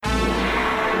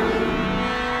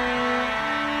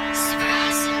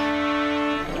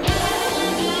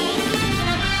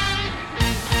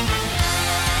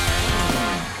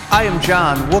I am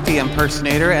John, Wookiee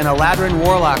impersonator, and a Ladrin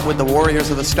warlock with the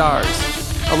Warriors of the Stars.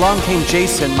 Along came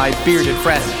Jason, my bearded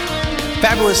friend.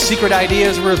 Fabulous secret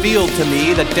ideas were revealed to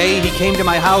me the day he came to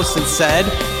my house and said,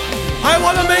 I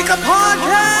want to make a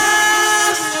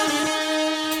podcast!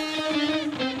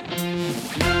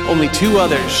 Only two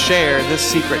others share this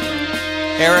secret.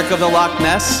 Eric of the Loch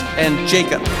Ness and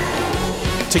Jacob.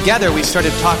 Together we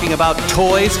started talking about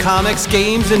toys, comics,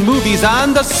 games, and movies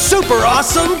on the Super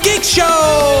Awesome Geek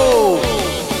Show!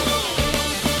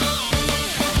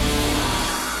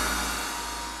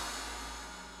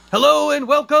 Hello and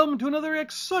welcome to another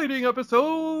exciting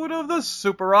episode of the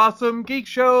Super Awesome Geek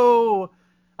Show!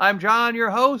 I'm John, your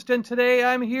host, and today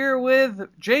I'm here with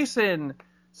Jason.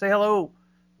 Say hello.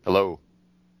 Hello.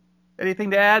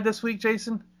 Anything to add this week,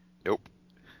 Jason? Nope.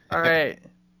 All right.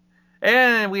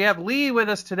 And we have Lee with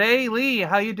us today. Lee,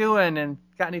 how you doing? And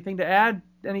got anything to add?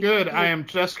 Good. I am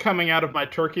just coming out of my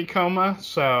turkey coma,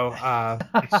 so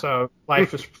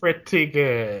life is pretty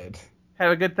good.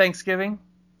 Have a good Thanksgiving?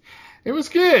 It was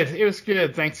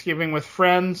good. Thanksgiving with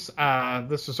friends.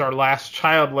 This is our last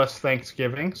childless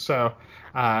Thanksgiving, so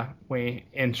we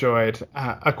enjoyed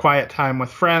a quiet time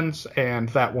with friends, and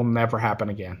that will never happen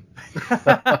again.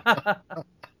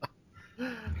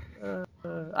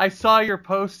 I saw your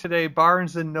post today,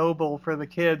 Barnes & Noble for the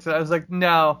kids, and I was like,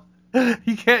 no,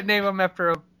 you can't name them after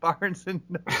a Barnes &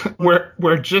 Noble.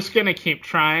 We're just going to keep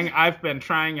trying. I've been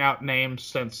trying out names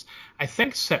since, I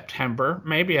think, September.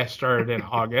 Maybe I started in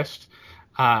August,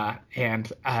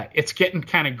 and it's getting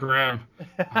kind of grim.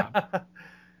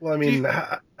 Well, I mean,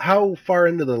 how far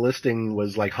into the listing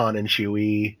was like Han and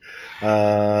Chewie,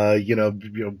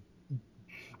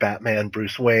 Batman,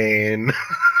 Bruce Wayne?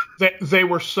 They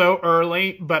were so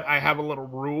early, but I have a little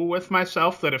rule with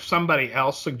myself that if somebody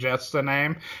else suggests a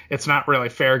name, it's not really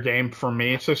fair game for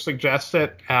me to suggest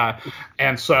it.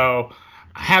 And so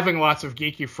having lots of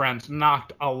geeky friends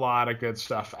knocked a lot of good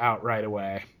stuff out right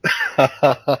away.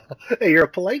 Hey, you're a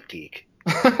polite geek.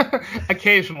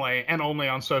 Occasionally, and only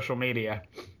on social media.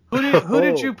 Who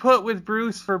did you put with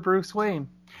Bruce for Bruce Wayne?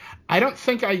 I don't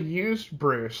think I used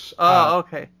Bruce. Oh,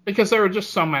 okay. Because there were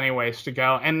just so many ways to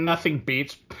go, and nothing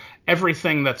beats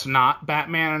everything that's not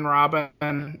Batman and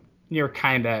Robin. You're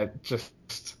kind of just...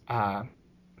 I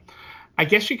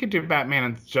guess you could do Batman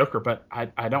and Joker, but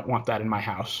I don't want that in my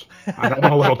house. I don't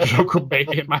want a little Joker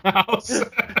baby in my house.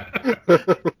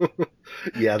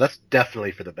 Yeah, that's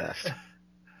definitely for the best.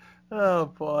 Oh,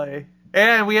 boy.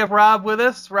 And we have Rob with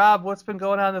us. Rob, what's been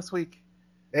going on this week?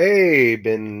 Hey,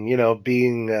 been,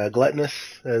 being gluttonous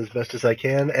as best as I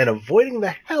can and avoiding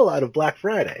the hell out of Black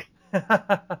Friday.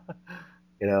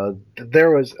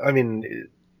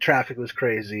 Traffic was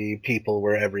crazy. People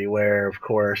were everywhere, of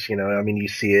course. You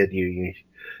see it. You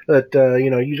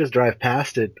just drive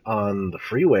past it on the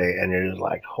freeway and you're just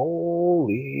like,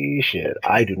 holy shit,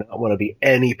 I do not want to be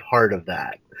any part of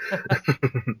that.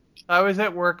 I was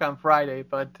at work on Friday,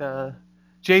 but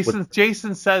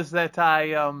Jason says that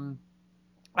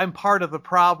I'm part of the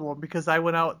problem because I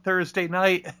went out Thursday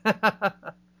night.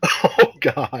 Oh,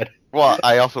 God. Well,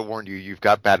 I also warned you, you've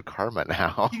got bad karma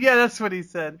now. Yeah, that's what he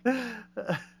said.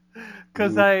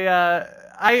 Because we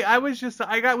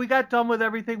got done with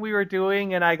everything we were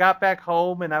doing, and I got back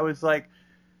home, and I was like,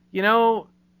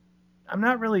 I'm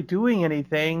not really doing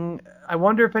anything. I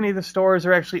wonder if any of the stores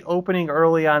are actually opening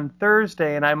early on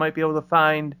Thursday, and I might be able to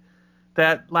find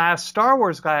that last Star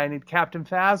Wars guy I need, Captain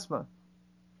Phasma,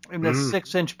 in the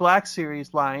 6-inch Black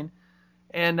Series line.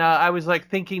 And I was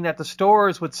thinking that the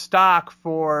stores would stock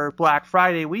for Black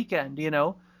Friday weekend,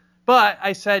 But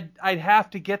I said I'd have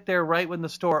to get there right when the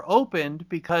store opened,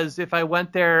 because if I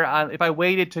went there, if I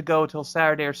waited to go till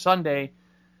Saturday or Sunday,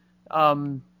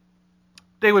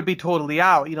 they would be totally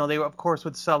out. They, of course,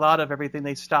 would sell out of everything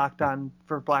they stocked on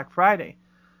for Black Friday.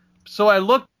 So I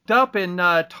looked up, and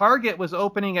Target was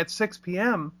opening at 6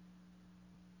 p.m.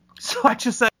 So I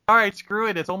just said, all right, screw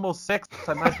it. It's almost 6.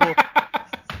 I might as well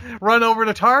run over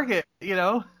to Target,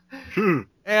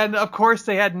 And of course,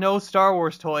 they had no Star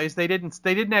Wars toys. They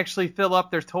didn't actually fill up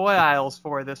their toy aisles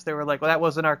for this. They were like, well, that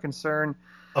wasn't our concern.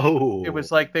 Oh. It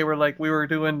was like they were like, we were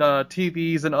doing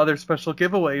TVs and other special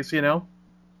giveaways,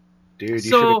 Dude, you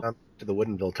should have gone to the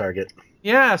Woodinville Target.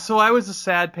 Yeah, so I was a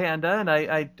sad panda, and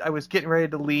I was getting ready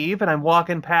to leave, and I'm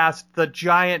walking past the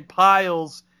giant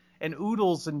piles and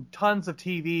oodles and tons of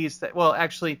TVs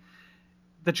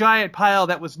the giant pile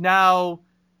that was now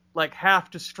half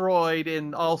destroyed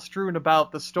and all strewn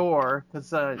about the store,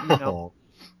 because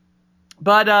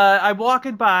But I'm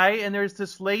walking by, and there's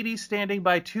this lady standing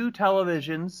by 2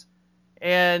 televisions,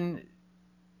 and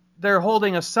they're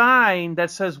holding a sign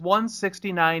that says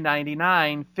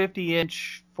 $169.99,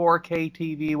 50-inch 4K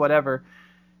TV, whatever.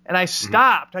 And I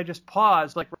stopped. I just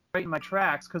paused, like right in my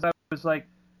tracks, because I was like,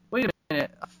 wait a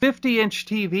minute, a 50-inch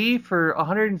TV for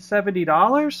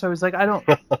 $170? So I was like,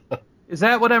 is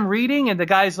that what I'm reading? And the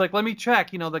guy's like, let me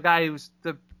check. You know, the guy who's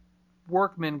the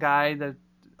workman guy,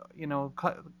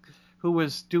 who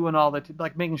was doing all the,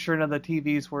 like making sure none of the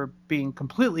TVs were being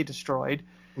completely destroyed.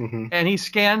 Mm-hmm. And he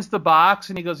scans the box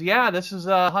and he goes, yeah, this is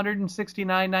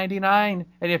 $169.99.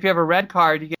 And if you have a red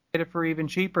card, you get it for even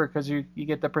cheaper because you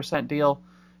get the % deal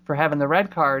for having the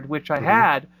red card, which I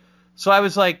had. So I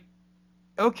was like,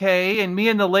 okay. And me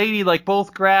and the lady like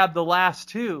both grabbed the last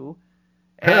two.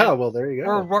 Yeah, well, there you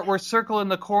go. We're circling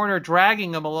the corner,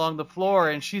 dragging them along the floor.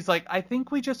 And she's like, I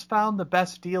think we just found the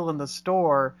best deal in the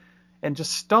store and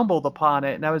just stumbled upon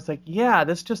it. And I was like, yeah,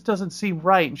 this just doesn't seem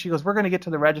right. And she goes, we're going to get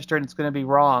to the register and it's going to be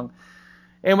wrong.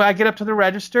 And when I get up to the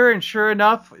register, and sure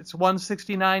enough, it's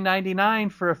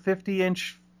 $169.99 for a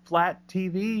 50-inch flat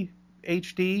TV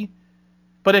HD.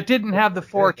 But it didn't have the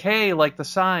 4K like the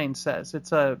sign says. It's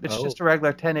just a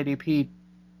regular 1080p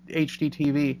HD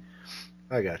TV.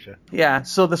 I gotcha. Yeah,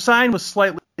 so the sign was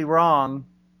slightly wrong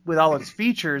with all its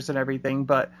features and everything,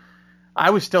 but I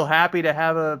was still happy to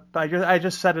have I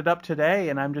just set it up today,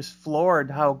 and I'm just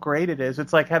floored how great it is.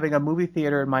 It's like having a movie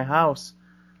theater in my house.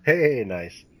 Hey,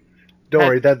 nice. Don't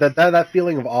worry, that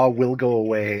feeling of awe will go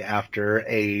away after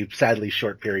a sadly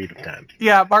short period of time.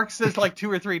 Yeah, Mark says like 2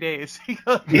 or 3 days.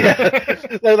 Yeah,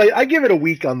 like, I give it a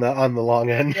week on the long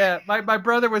end. Yeah, my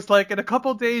brother was like, in a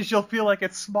couple days you'll feel like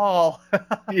it's small.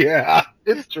 Yeah,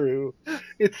 it's true.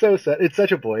 It's so sad. It's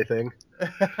such a boy thing.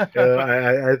 I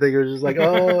think it was just like,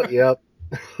 oh, yep.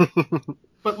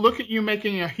 But look at you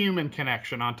making a human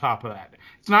connection on top of that.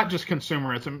 It's not just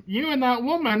consumerism. You and that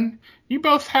woman, you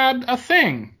both had a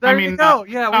thing. There you go.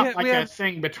 Yeah, we had a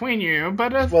thing between you,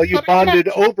 but you bonded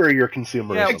over your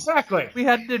consumerism. Yeah, exactly. We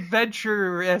had an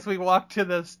adventure as we walked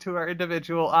to our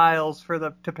individual aisles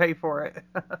to pay for it.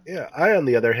 Yeah, I on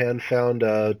the other hand found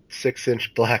a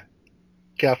 6-inch black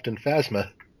Captain Phasma.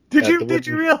 Did you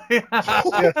really?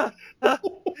 Yeah.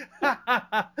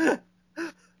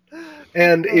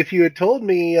 And if you had told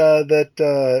me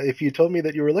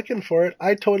that you were looking for it,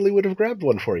 I totally would have grabbed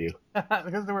one for you.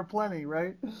 Because there were plenty,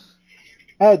 right?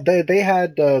 They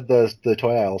had the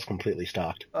toy aisles completely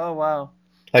stocked. Oh wow!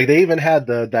 Like they even had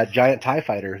that giant TIE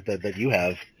fighter that you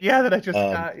have. Yeah, that I just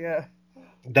got. Yeah.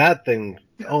 That thing.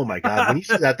 Oh my god! When you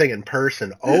see that thing in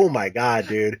person, oh my god,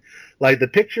 dude! Like the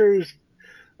pictures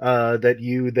that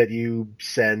you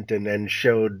sent and then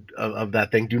showed of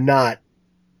that thing do not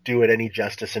do it any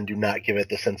justice and do not give it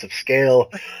the sense of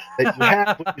scale that you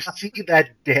have when you see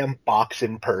that damn box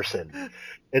in person.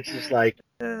 It's just like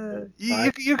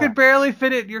you could barely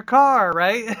fit it in your car,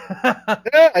 right?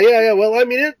 Yeah. Well, I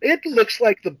mean, it looks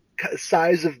like the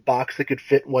size of box that could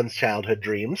fit one's childhood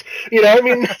dreams. You know, I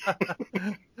mean.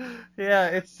 Yeah,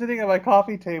 it's sitting on my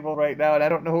coffee table right now, and I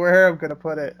don't know where I'm gonna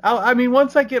put it. I mean,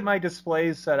 once I get my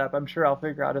displays set up, I'm sure I'll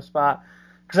figure out a spot.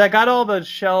 Because I got all the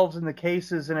shelves and the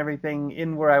cases and everything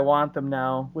in where I want them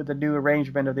now with the new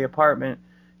arrangement of the apartment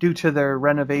due to their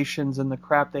renovations and the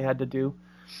crap they had to do.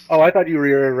 Oh, I thought you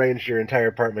rearranged your entire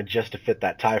apartment just to fit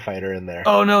that TIE fighter in there.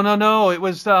 Oh, no. It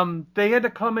was they had to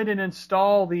come in and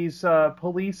install these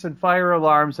police and fire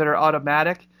alarms that are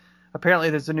automatic.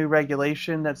 Apparently there's a new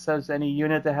regulation that says any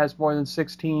unit that has more than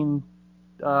 16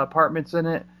 apartments in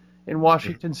it in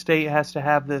Washington State has to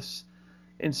have this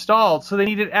installed, so they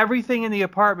needed everything in the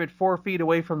apartment 4 feet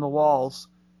away from the walls.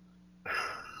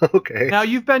 Okay. Now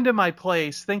you've been to my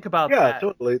place. Think about that. Yeah,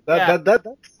 totally.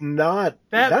 That's not.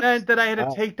 That meant that I had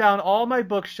to take down all my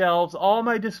bookshelves, all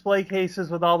my display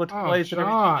cases with all the toys and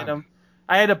everything in them.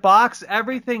 I had to box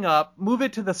everything up, move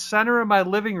it to the center of my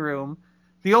living room.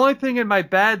 The only thing in my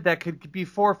bed that could be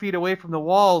 4 feet away from the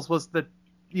walls was the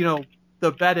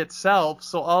bed itself.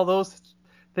 So all those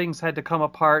things had to come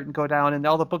apart and go down, and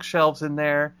all the bookshelves in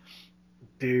there.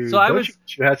 Dude, so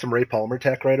you had some Ray Palmer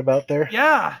tech right about there?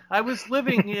 Yeah, I was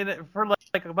living in it for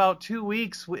like about 2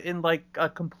 weeks in like a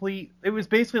complete. It was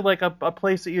basically like a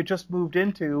place that you just moved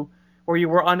into, where you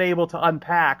were unable to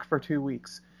unpack for 2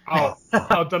 weeks. Oh,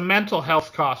 the mental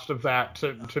health cost of that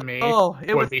to me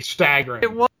would be staggering.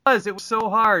 It was so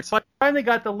hard. So I finally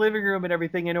got the living room and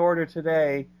everything in order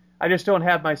today. I just don't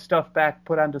have my stuff back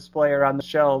put on display or on the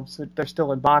shelves. They're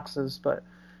still in boxes, but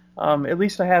at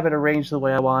least I have it arranged the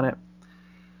way I want it.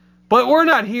 But we're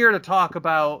not here to talk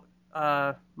about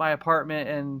my apartment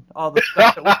and all the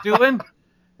stuff that we're doing.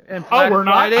 And we're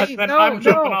not? Friday. Then I'm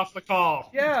jumping off the call.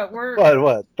 Yeah, we're...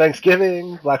 What?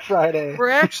 Thanksgiving? Black Friday? We're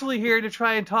actually here to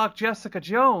try and talk Jessica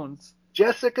Jones.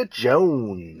 Jessica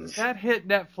Jones. That hit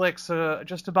Netflix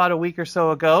just about a week or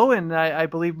so ago, and I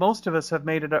believe most of us have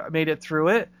made it through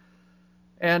it.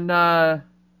 And And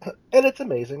it's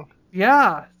amazing.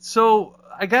 yeah, so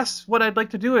I guess what I'd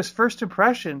like to do is first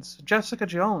impressions. Jessica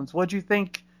Jones, what'd you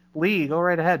think? Lee, go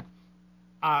right ahead.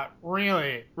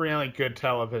 Really, really good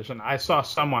television. I saw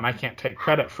someone, I can't take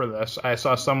credit for this, I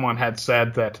saw someone had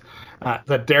said that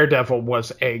Daredevil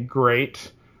was a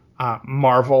great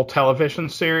Marvel television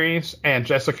series, and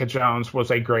Jessica Jones was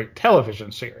a great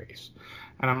television series.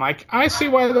 And I'm like, I see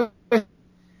why they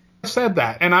said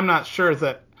that. And I'm not sure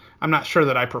that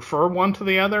I prefer one to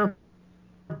the other,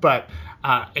 but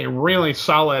a really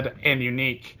solid and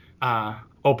unique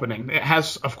opening. It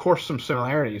has, of course, some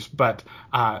similarities, but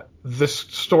this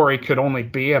story could only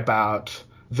be about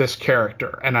this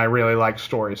character, and I really like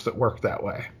stories that work that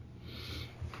way.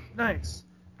 Nice.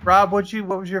 Rob, what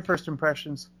was your first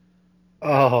impressions?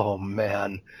 Oh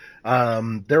man,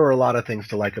 there were a lot of things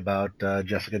to like about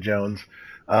Jessica Jones.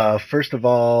 First of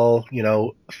all,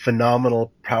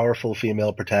 phenomenal, powerful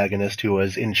female protagonist who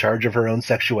was in charge of her own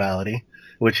sexuality,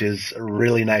 which is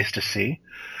really nice to see.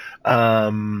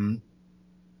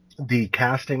 The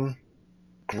casting,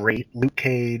 great. Luke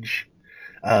Cage,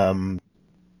 oh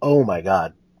my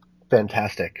God,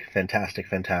 fantastic, fantastic,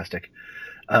 fantastic.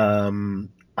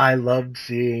 I loved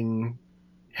seeing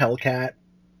Hellcat.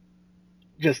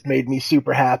 Just made me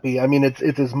super happy. I mean,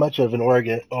 it's as much of an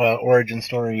origin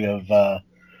story of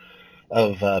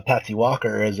Patsy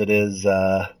Walker as it is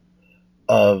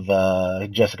of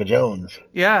Jessica Jones.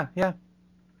 Yeah.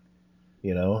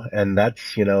 And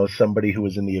that's somebody who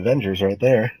was in the Avengers right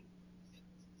there.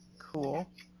 Cool.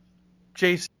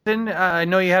 Jason, I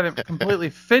know you haven't completely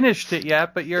finished it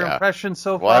yet, but your impression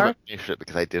so far? Well, I haven't finished it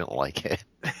because I didn't like it.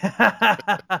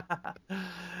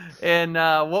 And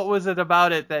what was it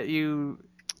about it that you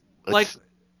like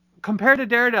compared to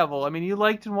Daredevil? I mean, you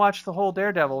liked and watched the whole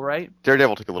Daredevil, right?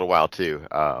 Daredevil took a little while too.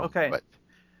 Okay. But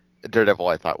Daredevil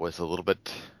I thought was a little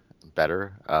bit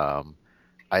better.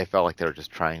 I felt like they were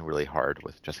just trying really hard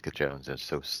with Jessica Jones, and it's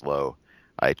so slow.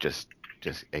 I just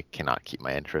I cannot keep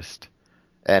my interest.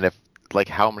 And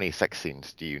how many sex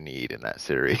scenes do you need in that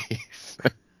series?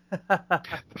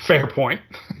 Fair point.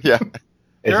 Yeah.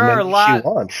 There are a lot. She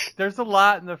wants. There's a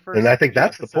lot in the first. And I think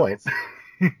that's episodes. the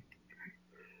point.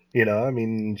 I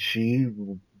mean, she,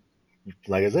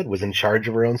 like I said, was in charge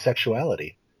of her own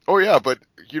sexuality. Oh yeah, but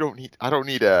I don't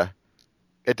need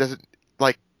it doesn't,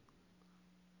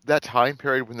 that time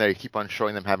period when they keep on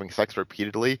showing them having sex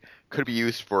repeatedly could be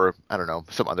used for, I don't know,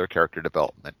 some other character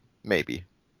development, maybe.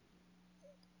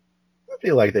 I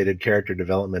feel like they did character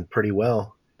development pretty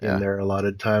well in their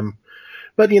allotted time.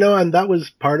 But, and that was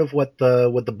part of what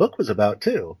the book was about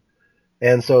too.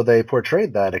 And so they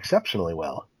portrayed that exceptionally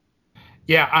well.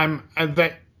 Yeah,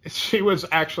 she was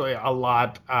actually a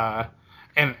lot,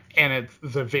 and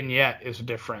the vignette is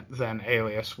different than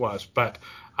Alias was, but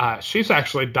she's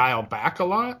actually dialed back a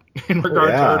lot in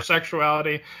regard to her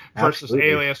sexuality versus Absolutely.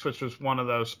 Alias, which was one of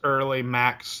those early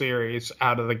Max series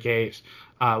out of the gate.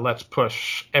 Let's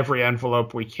push every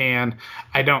envelope we can.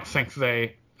 I don't think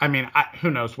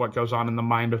who knows what goes on in the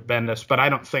mind of Bendis, but I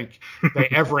don't think they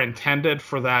ever intended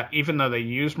for that, even though they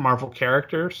used Marvel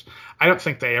characters. I don't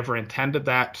think they ever intended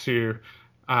that to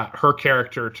her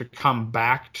character to come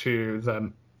back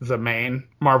to the main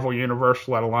Marvel universe,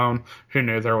 let alone who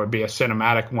knew there would be a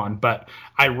cinematic one. But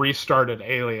I restarted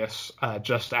Alias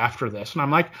just after this, and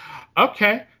I'm like,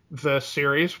 okay, the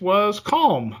series was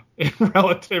calm in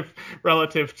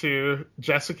relative to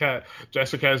Jessica.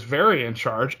 Jessica is very in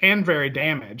charge and very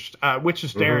damaged, which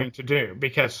is daring to do,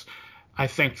 because I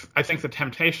think the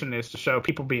temptation is to show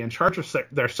people be in charge of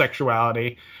their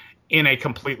sexuality in a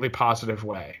completely positive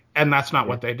way, and that's not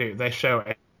what they do. They show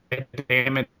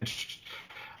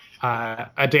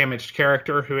a damaged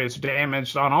character who is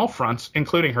damaged on all fronts,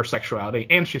 including her sexuality,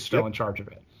 and she's still in charge of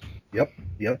it. Yep.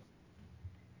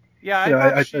 Yeah,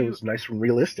 I thought it was nice and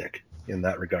realistic in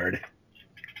that regard.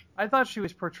 I thought she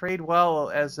was portrayed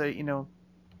well as a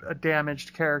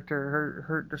damaged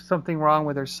character. There's something wrong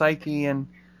with her psyche and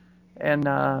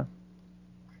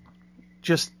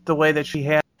just the way that she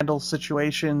handles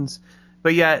situations,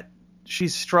 but yet she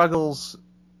struggles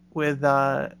with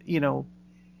the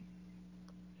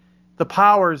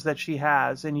powers that she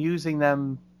has and using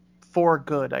them for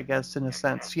good, I guess, in a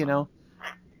sense,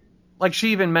 Like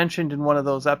she even mentioned in one of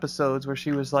those episodes where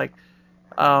she was like,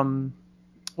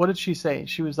 what did she say?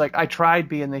 She was like, I tried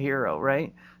being the hero,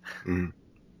 right? Mm.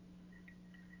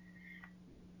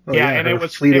 And it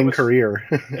was fleeting career.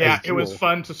 Yeah, it was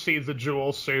fun to see the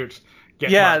jewel suit get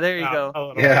there you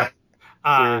go.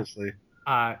 Seriously.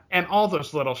 And all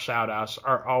those little shout outs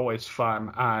are always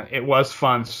fun. It was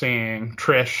fun seeing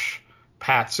Trish,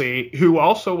 Patsy, who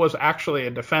also was actually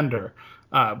a defender,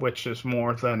 which is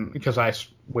more than because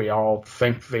we all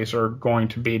think these are going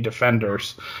to be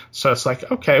defenders. So it's like,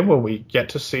 okay, well, we get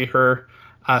to see her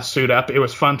suit up. It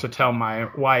was fun to tell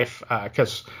my wife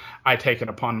because I take it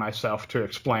upon myself to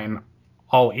explain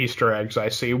all Easter eggs I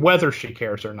see, whether she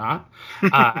cares or not,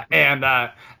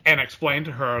 and explain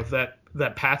to her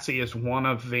that Patsy is one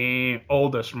of the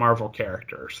oldest Marvel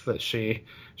characters. That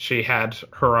she had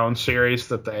her own series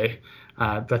that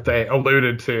they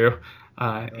alluded to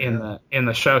in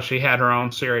the show. She had her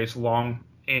own series long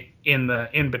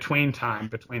in between time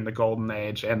between the Golden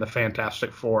Age and the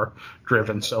Fantastic Four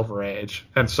driven Silver Age,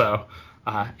 and so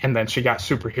and then she got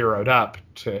superheroed up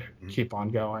to keep on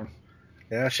going.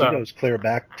 Yeah, she goes clear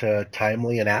back to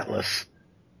Timely and Atlas.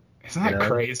 Isn't that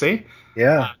crazy?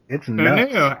 Yeah, it's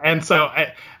nuts. Who knew? And so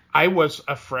I was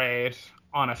afraid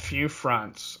on a few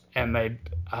fronts, and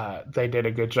they did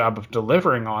a good job of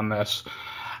delivering on this.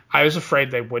 I was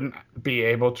afraid they wouldn't be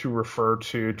able to refer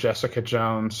to Jessica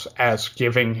Jones as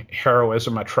giving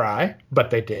heroism a try, but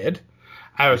they did.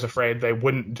 I was afraid they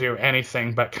wouldn't do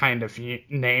anything but kind of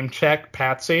name check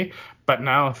Patsy, but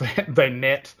no, they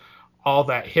knit all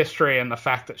that history and the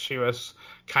fact that she was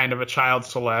kind of a child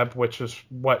celeb, which is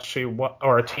what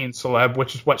or a teen celeb,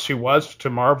 which is what she was to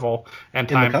Marvel and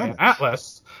Time and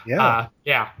Atlas.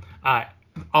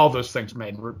 All those things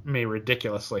made me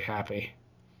ridiculously happy.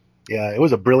 Yeah, it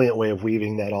was a brilliant way of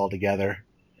weaving that all together.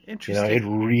 Interesting. It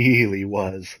really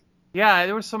was. Yeah,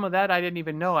 there was some of that I didn't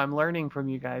even know. I'm learning from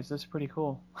you guys. That's pretty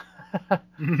cool.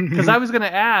 Because I was going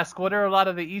to ask, what are a lot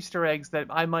of the Easter eggs that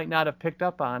I might not have picked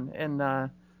up on? And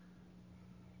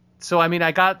so, I mean,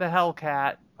 I got the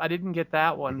Hellcat. I didn't get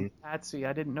that one, Patsy.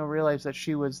 I didn't realize that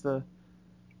she was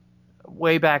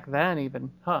way back then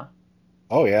even. Huh.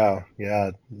 Oh, yeah.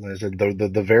 Yeah.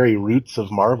 The very roots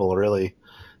of Marvel, really.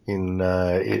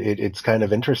 It's kind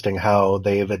of interesting how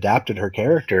they've adapted her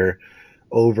character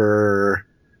over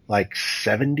like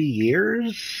 70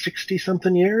 years,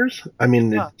 60-something years. I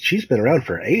mean, she's been around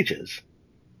for ages.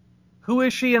 Who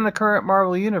is she in the current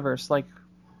Marvel universe? Like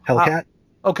Hellcat?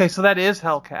 Okay, so that is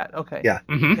Hellcat. Okay. Yeah.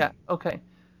 Mm-hmm. Yeah, okay.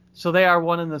 So they are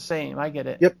one and the same. I get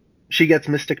it. Yep. She gets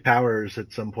mystic powers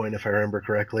at some point, if I remember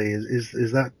correctly.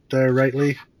 Is that right,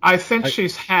 Lee? I think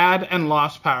she's had and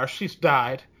lost powers. She's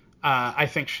died. I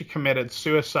think she committed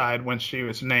suicide when she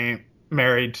was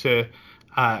married to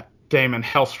Damon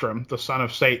Hellstrom, the son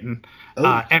of Satan,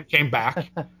 and came back,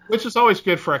 which is always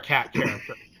good for a cat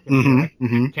character.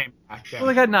 Came back. Well,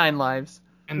 they got 9 lives.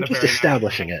 And just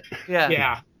establishing it.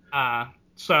 Yeah. Yeah.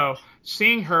 So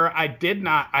seeing her, I did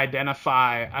not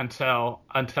identify until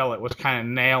it was kind of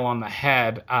nail on the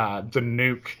head, the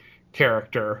Nuke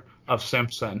character of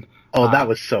Simpson. Oh, that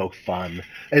was so fun.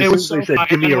 As soon as they said,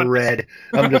 give me a red,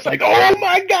 I'm just like, oh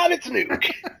my God, it's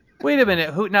Nuke. Wait a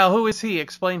minute. Who is he?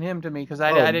 Explain him to me, because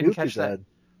I didn't catch that.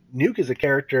 Nuke is a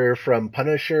character from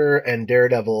Punisher and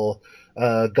Daredevil,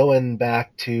 going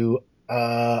back to,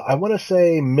 I want to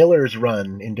say Miller's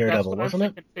run in Daredevil,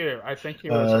 wasn't it? Too. I think he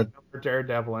was a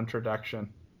Daredevil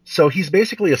introduction. So he's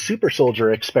basically a super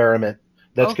soldier experiment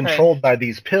that's controlled by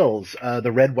these pills,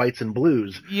 the red, whites, and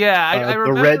blues. Yeah, I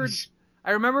remember. The reds.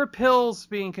 I remember pills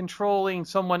controlling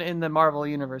someone in the Marvel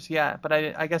universe. Yeah, but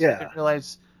I guess I didn't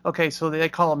realize. Okay, so they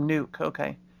call him Nuke.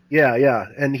 Okay. Yeah,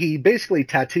 and he basically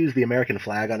tattoos the American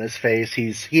flag on his face.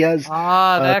 He has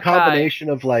a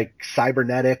combination of like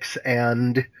cybernetics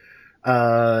and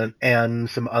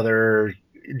some other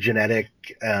genetic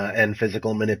and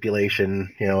physical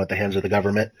manipulation, at the hands of the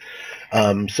government.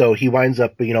 So he winds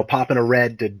up, popping a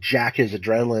red to jack his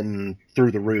adrenaline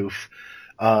through the roof,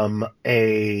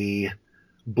 a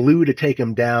blue to take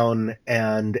him down,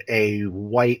 and a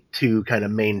white to kind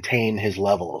of maintain his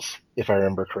levels, if I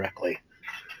remember correctly.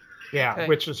 Yeah, okay.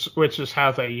 which is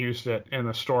how they used it in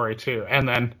the story too. And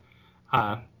then,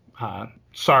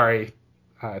 sorry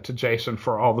to Jason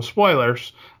for all the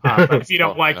spoilers, but if you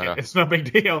don't like it, it's no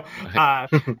big deal.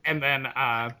 And then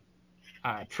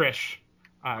Trish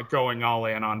going all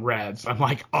in on reds. I'm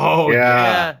like, oh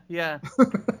yeah.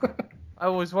 I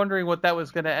was wondering what that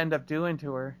was going to end up doing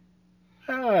to her.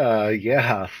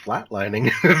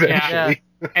 Flatlining eventually. Yeah.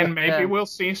 And maybe we'll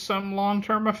see some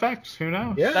long-term effects. Who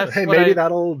knows? Yeah, maybe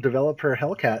that'll develop her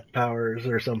Hellcat powers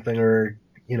or something, or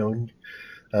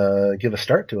give a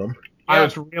start to them. I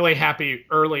was really happy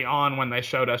early on when they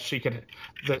showed us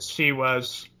that she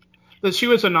was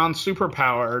a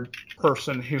non-superpowered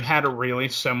person who had a really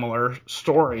similar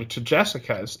story to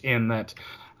Jessica's in that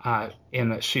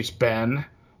she's been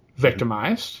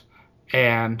victimized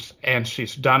and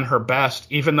she's done her best,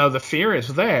 even though the fear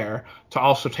is there, to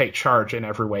also take charge in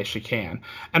every way she can,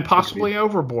 and possibly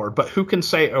overboard. But who can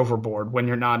say overboard when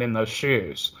you're not in those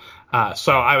shoes?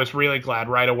 So I was really glad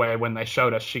right away when they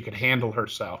showed us she could handle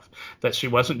herself, that she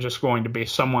wasn't just going to be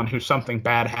someone who something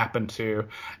bad happened to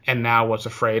and now was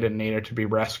afraid and needed to be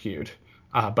rescued.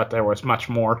 But there was much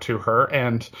more to her,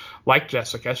 and like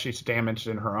Jessica, she's damaged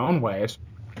in her own ways.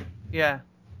 Yeah.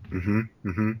 Mm-hmm.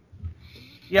 Mm-hmm.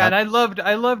 Yeah, and I loved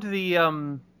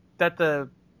the that the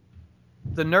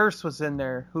nurse was in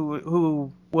there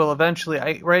who will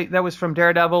eventually, right? That was from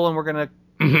Daredevil, and we're gonna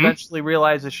eventually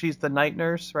realize that she's the night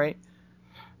nurse, right?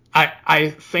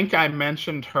 I think I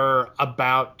mentioned her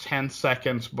about 10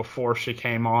 seconds before she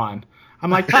came on. I'm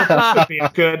like, this would be a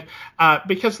good,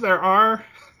 because there are,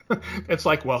 it's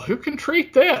like, well, who can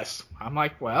treat this? I'm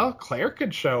like, well, Claire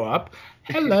could show up.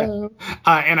 Hello.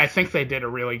 And I think they did a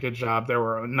really good job. There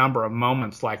were a number of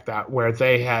moments like that where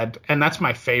they had, and that's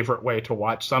my favorite way to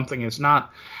watch something, is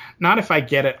not if I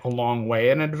get it a long way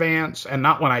in advance, and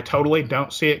not when I totally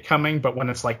don't see it coming, but when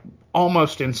it's like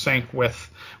almost in sync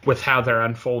with how they're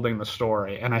unfolding the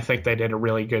story. And I think they did a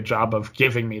really good job of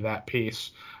giving me that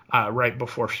piece right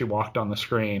before she walked on the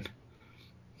screen.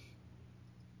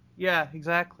 Yeah,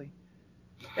 exactly.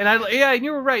 And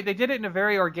you were right. They did it in a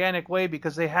very organic way,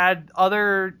 because they had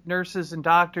other nurses and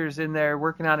doctors in there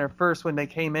working on her first when they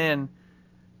came in,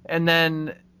 and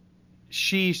then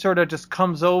she sort of just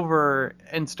comes over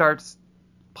and starts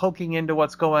poking into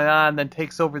what's going on, then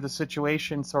takes over the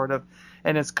situation, sort of.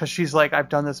 And it's because she's like, I've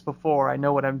done this before. I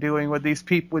know what I'm doing with these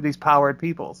people, with these powered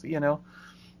peoples, you know?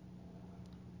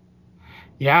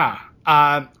 Yeah.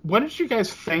 What did you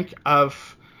guys think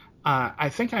of? I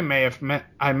think I may have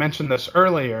I mentioned this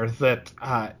earlier, that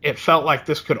it felt like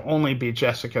this could only be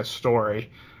Jessica's story.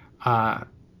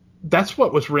 That's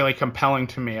what was really compelling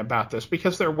to me about this,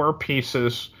 because there were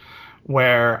pieces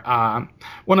where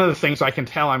one of the things I can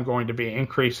tell I'm going to be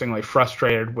increasingly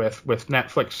frustrated with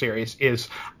Netflix series is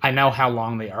I know how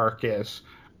long the arc is.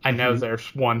 I know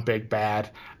there's one big bad.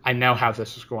 I know how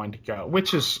this is going to go,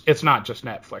 which is, it's not just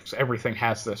Netflix. Everything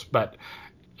has this, but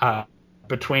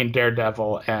between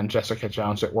Daredevil and Jessica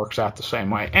Jones, it works out the same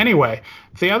way. Anyway,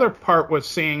 the other part was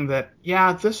seeing that,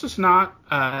 yeah, this is not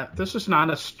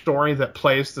a story that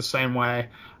plays the same way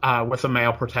with a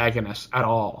male protagonist at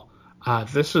all.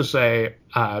 This is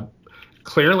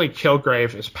clearly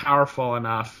Kilgrave is powerful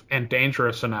enough and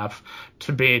dangerous enough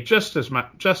to be just as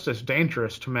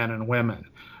dangerous to men and women.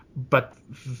 But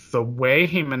the way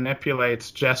he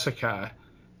manipulates Jessica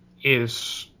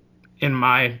is, in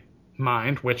my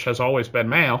mind, which has always been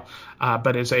male,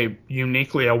 but is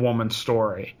uniquely a woman's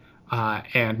story,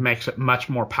 and makes it much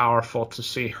more powerful to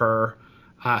see her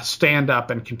stand up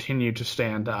and continue to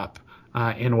stand up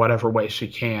in whatever way she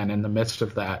can in the midst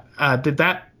of that. Did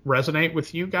that resonate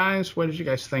with you guys? What did you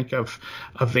guys think of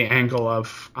the angle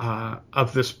of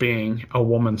this being a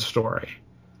woman's story?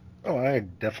 Oh, I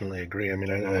definitely agree. I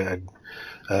mean,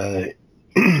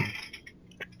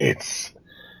 it's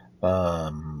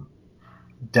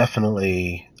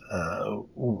definitely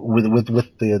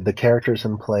with the characters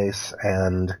in place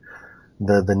and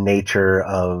the nature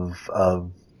of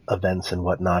events and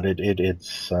whatnot.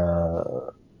 It's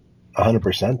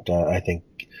 100%. I think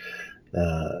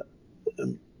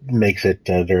makes it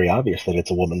very obvious that it's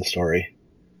a woman's story.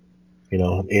 You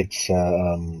know, it's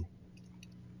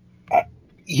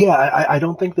I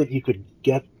don't think that you could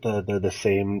get the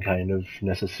same kind of,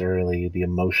 necessarily, the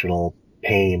emotional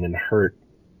pain and hurt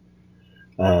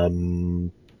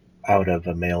out of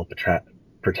a male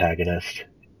protagonist.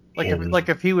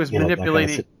 If he was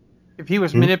manipulating, if he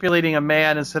was manipulating a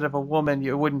man instead of a woman,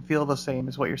 you wouldn't feel the same,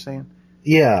 is what you're saying.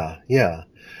 Yeah.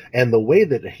 And the way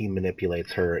that he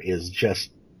manipulates her is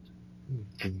just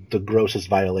the grossest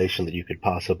violation that you could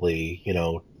possibly,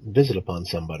 visit upon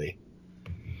somebody.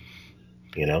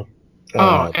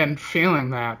 And feeling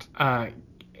that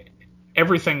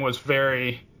everything was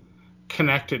very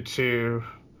connected to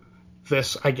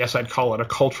this, I guess I'd call it a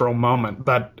cultural moment,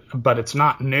 but it's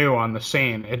not new on the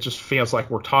scene. It just feels like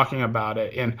we're talking about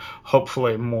it in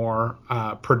hopefully more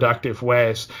productive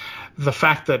ways. The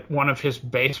fact that one of his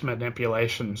base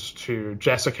manipulations to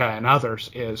Jessica and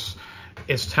others is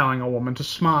telling a woman to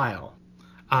smile,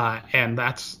 and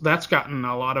that's gotten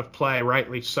a lot of play,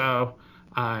 rightly so,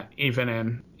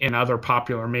 even in other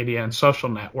popular media and social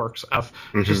networks, of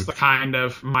just the kind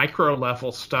of micro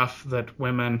level stuff that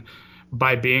women,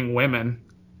 by being women,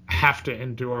 have to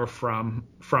endure from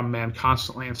men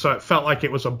constantly. And so it felt like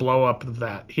it was a blow up of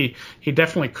that. He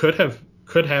definitely could have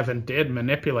and did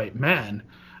manipulate men,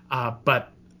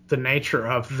 but the nature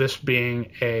of this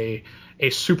being a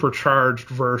supercharged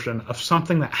version of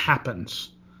something that happens.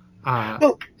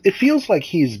 Well, it feels like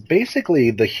he's basically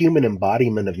the human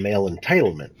embodiment of male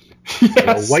entitlement.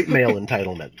 Yes. White male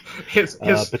entitlement. His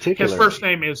particularly. first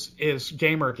name is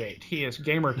Gamergate. He is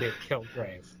Gamergate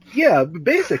Kilgrave. Yeah,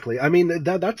 basically. I mean,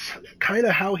 that's kind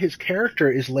of how his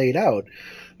character is laid out.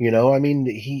 I mean,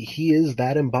 he is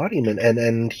that embodiment,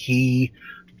 and he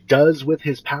does with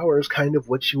his powers kind of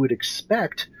what you would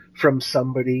expect from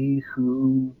somebody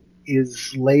who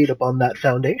is laid upon that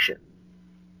foundation.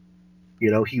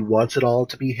 He wants it all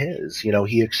to be his.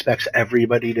 He expects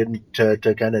everybody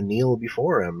to kind of kneel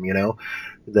before him. And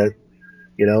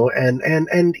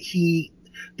he.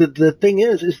 The thing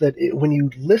is that when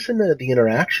you listen to the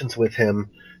interactions with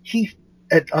him, he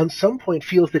on some point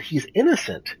feels that he's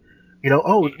innocent.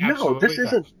 No, this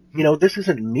isn't. This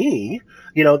isn't me.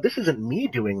 This isn't me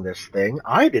doing this thing.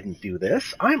 I didn't do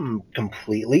this. I'm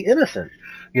completely innocent.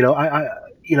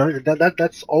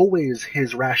 That's always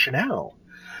his rationale.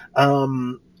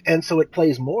 And so it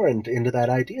plays more into that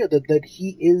idea that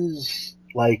he is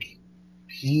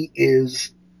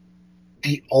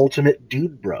the ultimate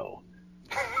dude bro.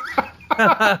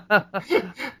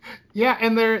 Yeah,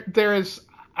 and there is.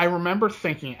 I remember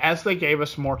thinking as they gave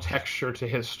us more texture to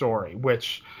his story,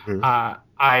 which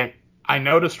I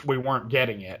noticed we weren't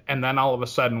getting it, and then all of a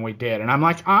sudden we did, and I'm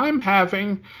like, I'm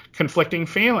having conflicting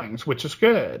feelings, which is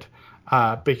good.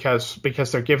 Because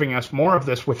they're giving us more of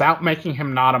this without making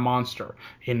him not a monster.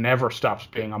 He never stops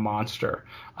being a monster.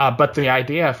 But the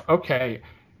idea of, okay,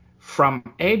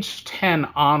 from age 10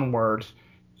 onward,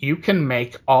 you can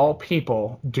make all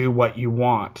people do what you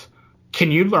want.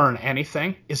 Can you learn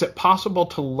anything? Is it possible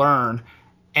to learn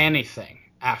anything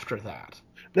after that?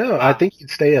 No, I think he'd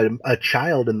stay a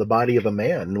child in the body of a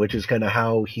man, which is kind of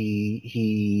how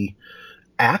he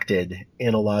acted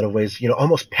in a lot of ways,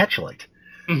 almost petulant.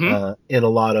 In a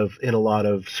lot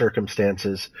of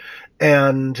circumstances,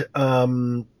 and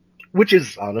which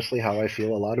is honestly how I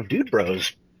feel a lot of dude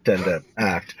bros tend to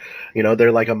act.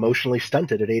 They're like emotionally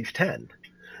stunted at age 10.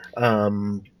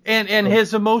 And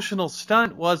his emotional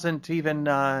stunt wasn't even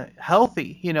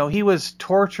healthy. He was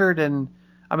tortured and,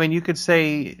 I mean, you could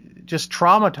say just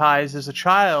traumatized as a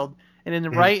child. And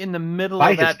then right in the middle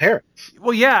by of that, his parents.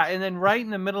 Well, yeah, and then right in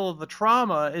the middle of the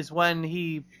trauma is when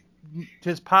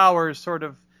his powers sort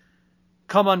of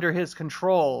come under his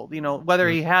control, whether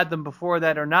he had them before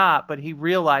that or not, but he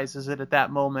realizes it at that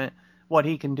moment, what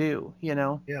he can do,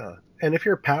 Yeah. And if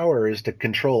your power is to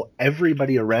control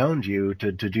everybody around you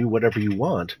to do whatever you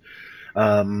want,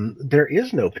 there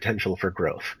is no potential for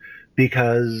growth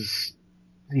because,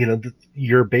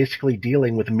 you're basically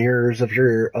dealing with mirrors of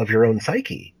your own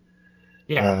psyche.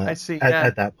 Yeah, I see.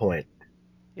 At that point.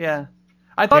 Yeah.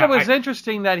 I thought it was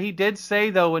interesting that he did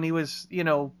say, though, when he was,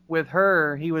 with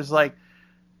her, he was like,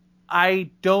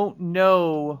 I don't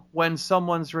know when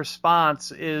someone's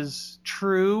response is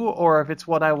true or if it's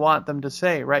what I want them to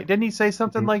say, right? Didn't he say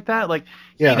something like that? Like,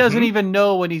 he doesn't even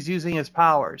know when he's using his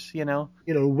powers,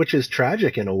 which is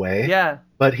tragic in a way. Yeah.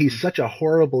 But he's such a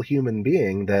horrible human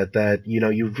being that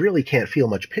you really can't feel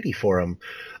much pity for him.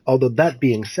 Although that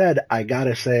being said, I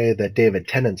gotta say that David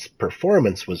Tennant's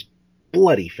performance was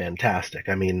bloody fantastic.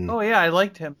 I mean, oh yeah, I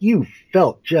liked him. You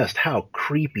felt just how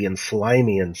creepy and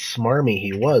slimy and smarmy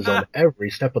he was on every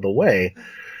step of the way,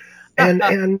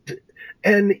 and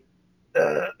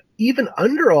even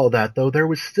under all that, though, there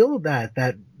was still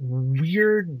that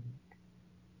weird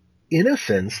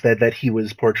innocence that he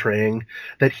was portraying,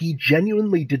 that he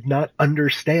genuinely did not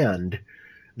understand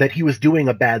that he was doing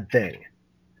a bad thing,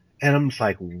 and I'm just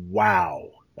like,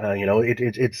 wow,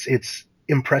 it's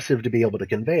impressive to be able to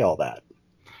convey all that.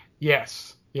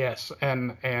 Yes,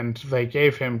 and they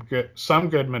gave him some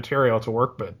good material to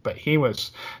work with, but he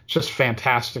was just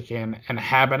fantastic in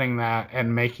inhabiting that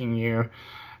and making you.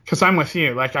 Because I'm with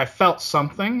you, like I felt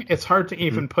something. It's hard to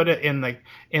even put it in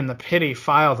the pity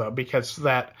file though, because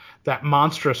that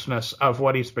monstrousness of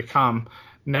what he's become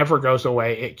never goes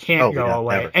away. It can't go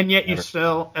away, never, and yet you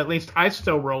still, at least I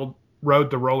still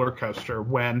rode the roller coaster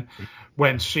when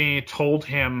she told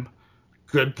him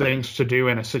good things to do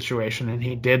in a situation and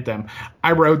he did them.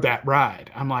 I rode that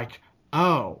ride. I'm like,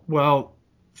 oh, well,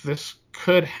 this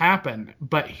could happen,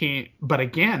 but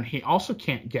again, he also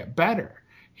can't get better.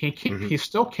 He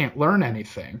still can't learn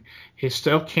anything. He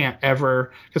still can't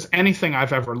ever, because anything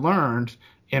I've ever learned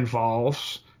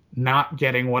involves not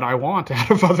getting what I want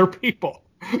out of other people.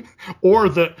 or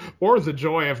the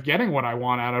joy of getting what I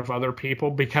want out of other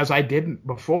people because I didn't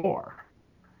before.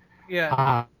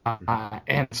 Yeah.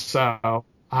 And so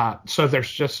So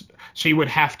there's just, she would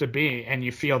have to be, and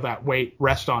you feel that weight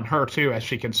rest on her too as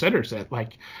she considers it.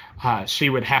 Like she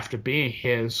would have to be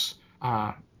his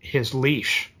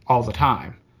leash all the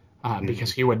time,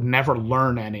 because he would never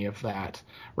learn any of that,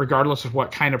 regardless of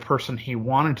what kind of person he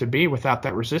wanted to be. Without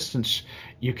that resistance,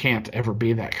 you can't ever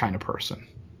be that kind of person.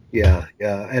 Yeah,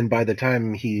 yeah. And by the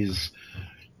time he's,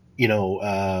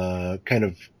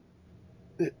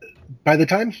 by the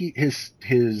time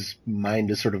his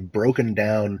mind is sort of broken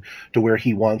down to where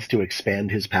he wants to expand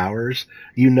his powers,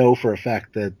 for a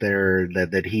fact that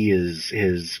that he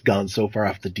is gone so far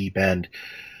off the deep end,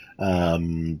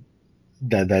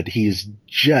 that he's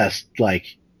just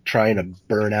like trying to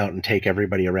burn out and take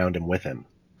everybody around him with him.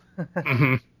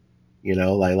 Mm-hmm.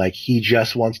 Like he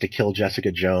just wants to kill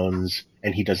Jessica Jones,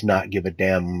 and he does not give a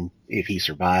damn if he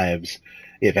survives,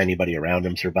 if anybody around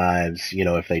him survives,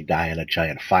 if they die in a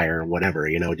giant fire, whatever,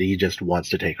 he just wants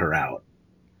to take her out.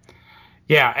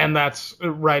 Yeah, and that's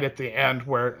right at the end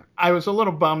where I was a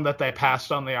little bummed that they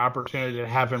passed on the opportunity to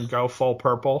have him go full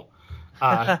purple.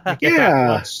 To get that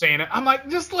one scene. I'm like,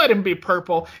 just let him be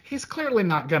purple. He's clearly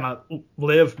not going to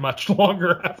live much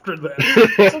longer after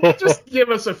this. So just give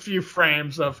us a few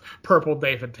frames of purple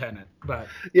David Tennant. But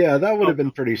yeah, that would have been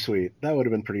pretty sweet. Well,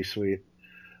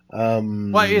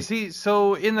 is he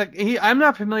so in the? I'm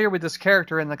not familiar with this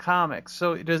character in the comics.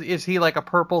 So is he like a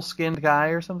purple skinned guy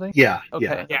or something? Yeah.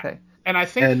 Okay. Yeah. Okay. And I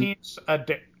think he's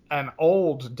an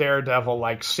old Daredevil,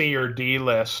 like C or D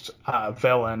list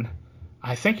villain.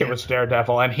 I think it was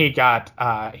Daredevil, and he got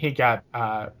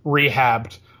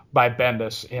rehabbed by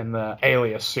Bendis in the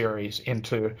Alias series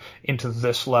into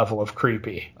this level of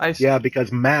creepy. Yeah,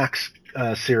 because Max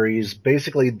series,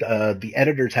 basically the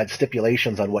editors had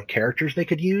stipulations on what characters they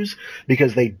could use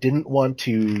because they didn't want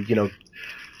to,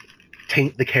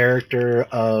 taint the character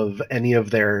of any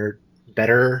of their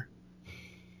better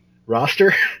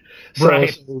roster. So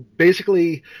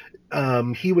basically,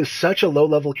 he was such a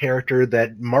low-level character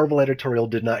that Marvel editorial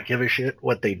did not give a shit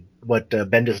what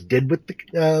Bendis did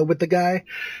with the guy,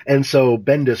 and so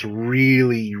Bendis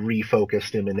really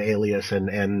refocused him in Alias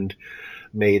and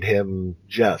made him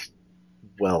just,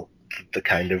 the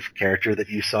kind of character that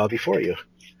you saw before you.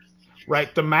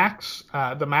 Right. The Max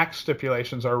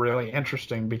stipulations are really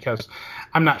interesting because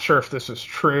I'm not sure if this is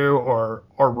true or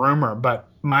rumor, but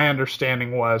my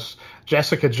understanding was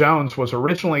Jessica Jones was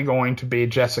originally going to be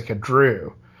Jessica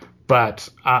Drew, but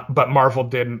Marvel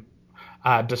didn't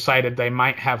decided they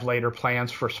might have later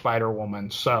plans for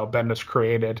Spider-Woman, so Bendis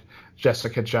created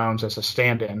Jessica Jones as a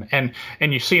stand-in, and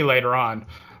you see later on,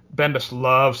 Bendis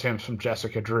loves him some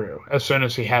Jessica Drew. As soon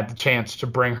as he had the chance to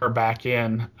bring her back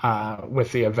in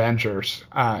with the Avengers,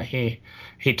 he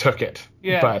took it.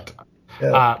 Yeah.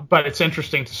 But it's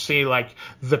interesting to see like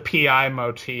the PI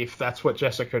motif. That's what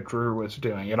Jessica Drew was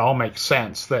doing. It all makes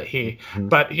sense that he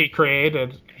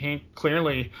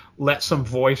clearly let some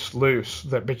voice loose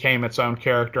that became its own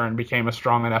character and became a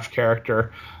strong enough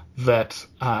character that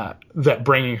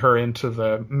bringing her into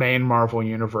the main Marvel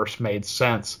universe made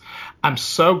sense. I'm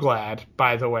so glad,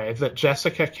 by the way, that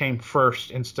Jessica came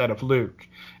first instead of Luke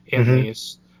in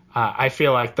these. I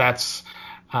feel like that's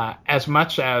as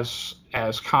much as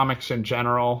comics in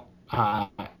general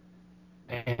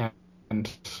and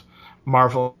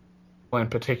Marvel in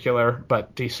particular,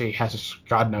 but DC has,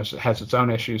 God knows, it has its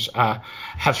own issues,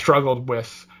 have struggled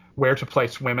with where to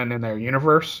place women in their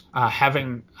universe.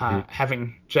 Having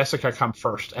Jessica come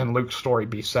first and Luke's story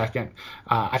be second,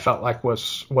 I felt like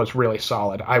was really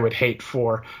solid. I would hate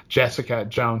for Jessica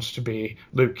Jones to be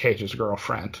Luke Cage's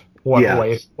girlfriend. What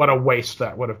a waste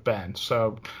that would have been.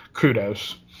 So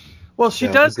kudos. Well, she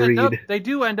does end up, they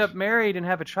do end up married and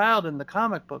have a child in the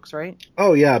comic books, right?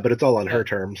 Oh yeah, but it's all on her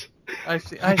terms. I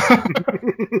see.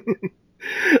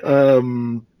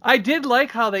 I did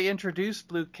like how they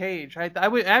introduced Luke Cage. I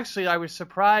was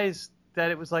surprised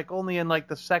that it was like only in like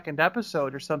the second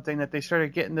episode or something that they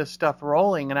started getting this stuff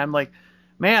rolling, and I'm like,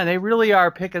 man, they really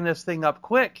are picking this thing up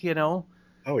quick,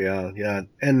 Oh yeah,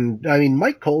 and I mean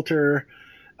Mike Coulter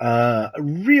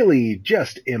really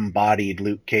just embodied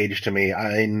Luke Cage to me.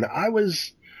 I mean, I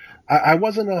wasn't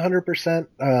 100%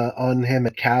 on him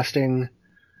at casting,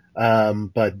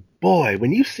 but boy,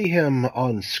 when you see him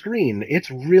on screen, it's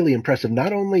really impressive.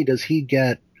 Not only does he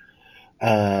get,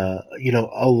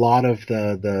 a lot of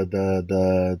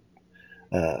the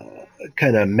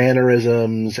kind of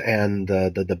mannerisms and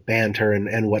the banter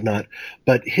and whatnot,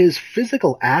 but his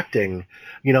physical acting,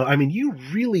 I mean, you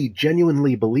really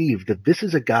genuinely believe that this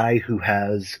is a guy who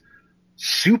has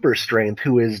super strength,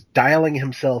 who is dialing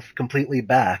himself completely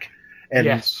back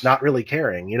and not really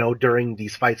caring, during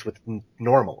these fights with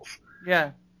normals.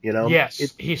 Yeah.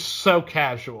 Yes, he's so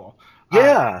casual.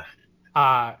 Yeah.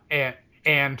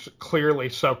 And clearly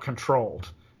so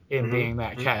controlled in being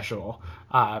that casual.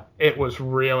 It was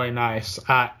really nice.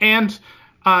 And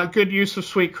good use of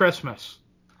Sweet Christmas.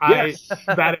 Yes.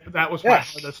 That was my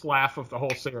Yes. hardest laugh of the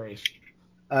whole series.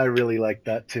 I really like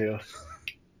that too.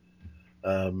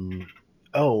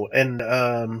 Oh, and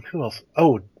who else?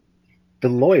 Oh, the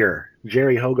lawyer,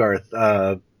 Jerry Hogarth,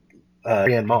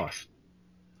 Ann Moss.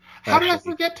 How did I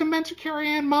forget to mention Carrie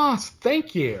Ann Moss?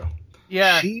 Thank you.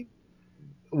 Yeah. She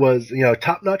was,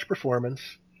 top-notch performance.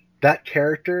 That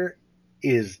character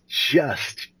is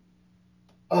just,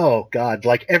 oh God,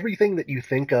 like everything that you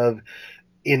think of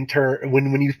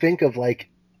when you think of like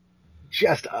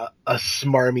just a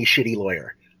smarmy, shitty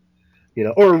lawyer,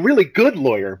 or a really good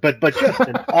lawyer, but just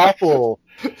an awful,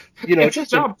 It's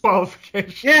just job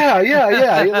qualification.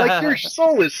 yeah. Like their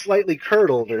soul is slightly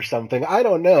curdled or something. I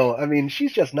don't know. I mean,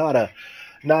 she's just not a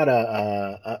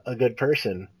good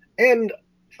person. And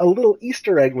a little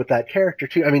Easter egg with that character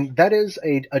too. I mean, that is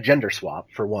a gender swap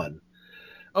for one.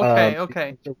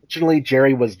 Okay. Originally,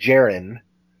 Jerry was Jaren,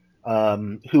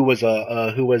 who was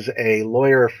a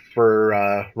lawyer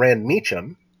for Rand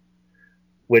Meacham,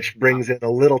 which brings in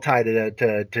a little tie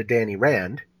to Danny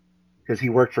Rand, because he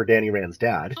worked for Danny Rand's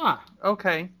dad.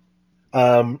 Okay.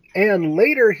 And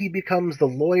later he becomes the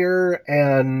lawyer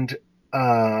and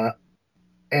I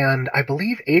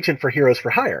believe agent for Heroes for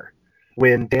Hire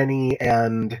when Danny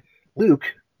and Luke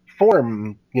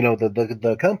form,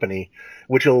 the company,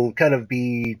 which will kind of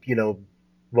be,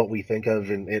 what we think of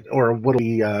in it, or what will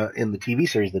be in the TV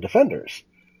series, The Defenders,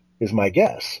 is my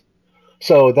guess.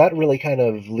 So that really kind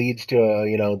of leads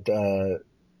to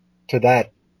to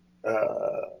that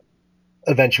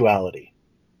eventuality.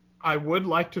 I would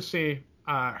like to see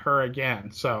her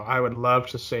again, so I would love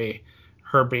to see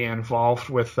her be involved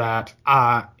with that.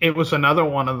 It was another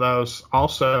one of those.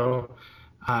 Also,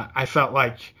 I felt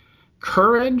like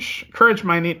courage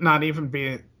might not even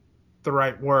be the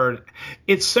right word.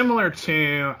 It's similar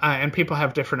to, and people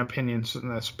have different opinions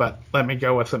in this, but let me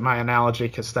go with my analogy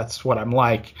because that's what I'm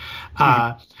like.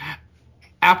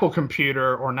 Apple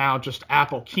Computer, or now just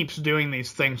Apple, keeps doing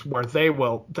these things where they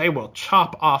will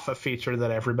chop off a feature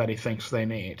that everybody thinks they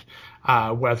need.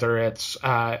 Whether it's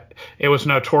it was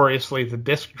notoriously the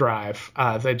disk drive,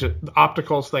 the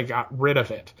opticals, they got rid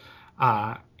of it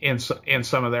in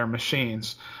some of their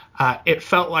machines. It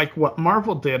felt like what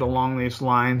Marvel did along these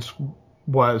lines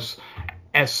was,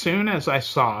 as soon as I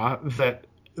saw that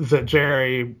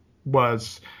Jerry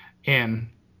was in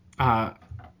a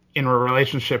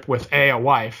relationship with a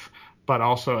wife, but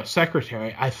also a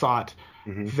secretary, I thought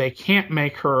they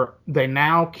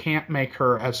now can't make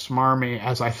her as smarmy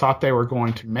as I thought they were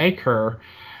going to make her,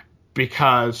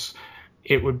 because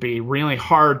it would be really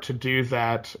hard to do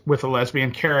that with a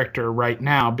lesbian character right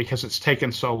now, because it's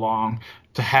taken so long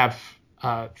to have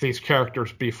these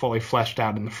characters be fully fleshed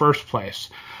out in the first place.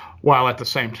 While at the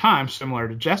same time, similar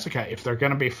to Jessica, if they're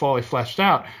going to be fully fleshed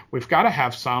out, we've got to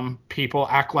have some people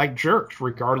act like jerks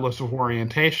regardless of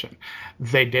orientation.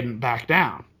 They didn't back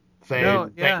down.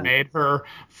 They made her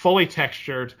fully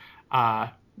textured.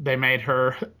 They made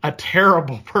her a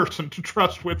terrible person to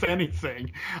trust with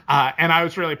anything. And I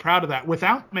was really proud of that,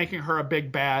 without making her a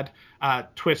big bad,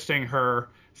 twisting her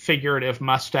figurative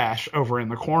mustache over in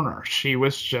the corner. She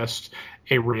was just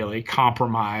a really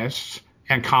compromised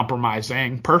and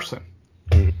compromising person.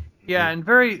 Yeah, and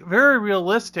very, very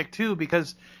realistic too,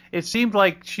 because it seemed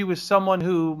like she was someone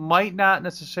who might not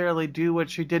necessarily do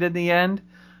what she did in the end,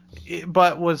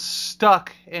 but was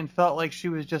stuck and felt like she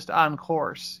was just on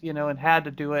course, and had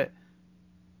to do it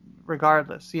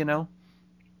regardless, Well,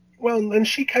 and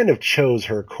she kind of chose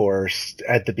her course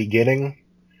at the beginning,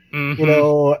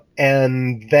 Mm-hmm.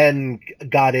 and then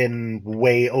got in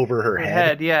way over her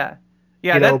head. Yeah.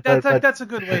 Yeah, that's a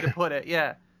good way to put it.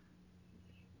 Yeah.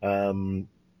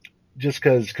 Just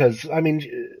because I mean,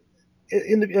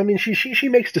 she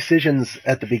makes decisions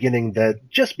at the beginning that,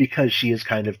 just because she is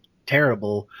kind of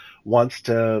terrible, wants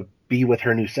to be with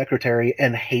her new secretary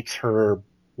and hates her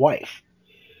wife.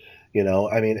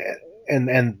 I mean,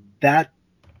 and that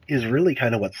is really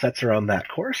kind of what sets her on that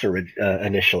course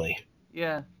initially.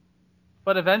 Yeah.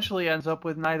 But eventually ends up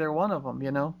with neither one of them,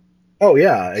 Oh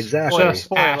yeah, exactly. Just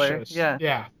Spoiler. ashes.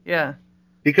 Yeah.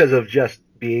 Because of just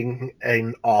being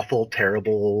an awful,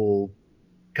 terrible,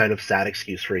 kind of sad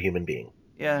excuse for a human being.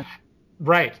 Yeah.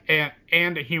 Right.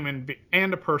 And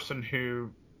a person who,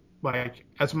 like,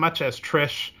 as much as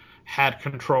Trish had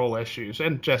control issues,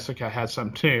 and Jessica had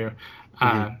some too,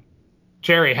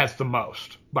 Jerry has the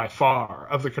most by far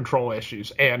of the control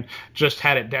issues, and just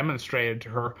had it demonstrated to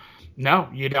her. No,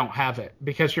 you don't have it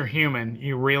because you're human.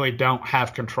 You really don't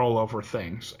have control over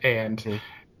things, and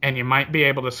you might be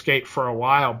able to skate for a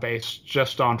while based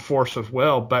just on force of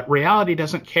will, but reality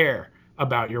doesn't care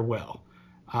about your will.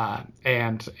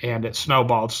 And it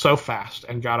snowballed so fast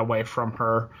and got away from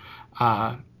her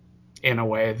in a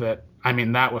way that, I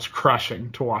mean, that was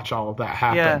crushing to watch all of that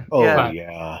happen. Yeah. Oh, yeah.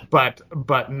 yeah.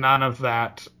 But none of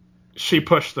that. She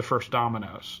pushed the first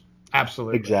dominoes.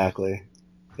 Absolutely. Exactly.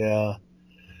 Yeah.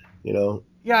 You know.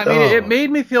 Yeah, I mean, it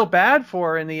made me feel bad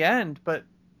for her in the end, but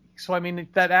so I mean,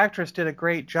 that actress did a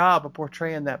great job of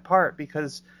portraying that part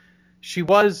because she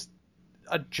was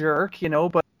a jerk, you know,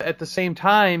 but at the same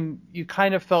time, you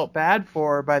kind of felt bad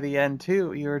for her by the end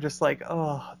too. You were just like,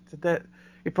 oh,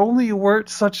 if only you weren't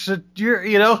such a jerk,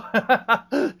 you know.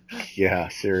 Yeah,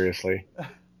 seriously.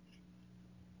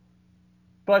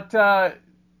 But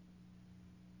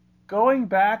going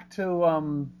back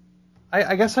to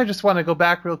I guess I just want to go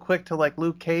back real quick to like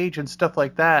Luke Cage and stuff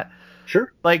like that.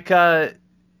 Sure. Like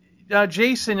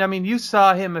Jason, I mean, you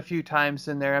saw him a few times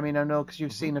in there. I mean, I know because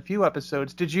you've seen a few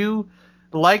episodes. Did you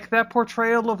like that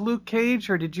portrayal of Luke Cage,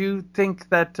 or did you think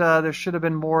that there should have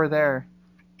been more there?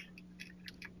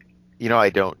 You know,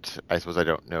 I suppose I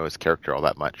don't know his character all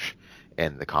that much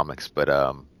in the comics,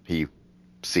 but he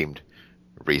seemed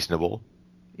reasonable.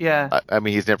 Yeah. I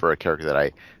mean, he's never a character that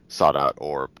I sought out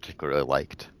or particularly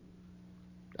liked.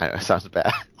 I know it sounds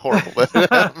bad, horrible, but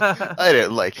I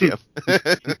didn't like him.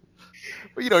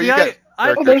 But, you know,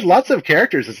 there's lots of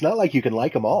characters. It's not like you can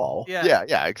like them all. Yeah,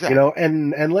 exactly. You know,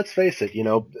 and let's face it, you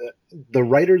know, the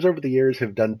writers over the years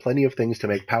have done plenty of things to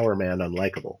make Power Man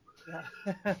unlikable.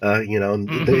 You know,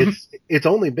 it's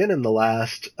only been in the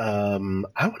last, I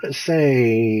want to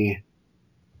say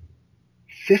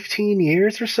 15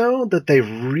 years or so that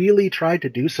they've really tried to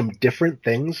do some different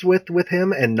things with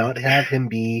him and not have him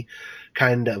be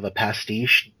kind of a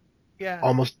pastiche,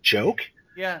 almost joke.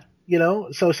 Yeah. You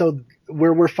know, so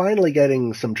we're finally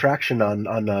getting some traction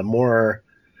on a more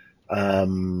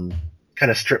kind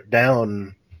of stripped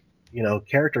down, you know,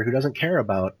 character who doesn't care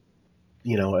about,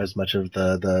 you know, as much of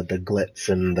the glitz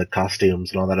and the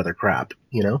costumes and all that other crap,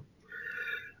 you know.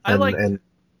 I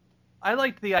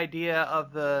liked the idea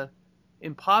of the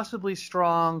impossibly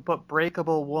strong but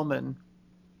breakable woman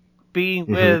being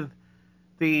with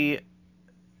the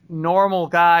normal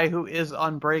guy who is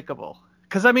unbreakable.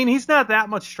 Because, I mean, he's not that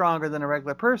much stronger than a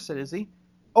regular person, is he?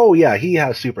 Oh, yeah, he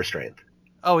has super strength.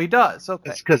 Oh, he does?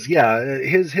 Okay. Because,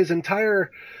 his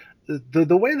entire...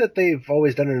 The way that they've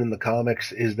always done it in the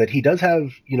comics is that he does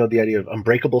have, you know, the idea of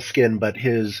unbreakable skin, but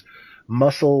his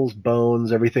muscles,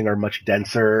 bones, everything are much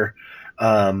denser.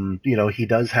 You know, he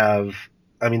does have...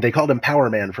 I mean, they called him Power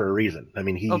Man for a reason. I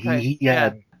mean, he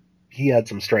had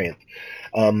some strength.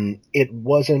 It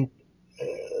wasn't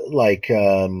like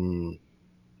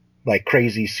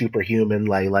crazy superhuman,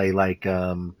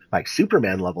 like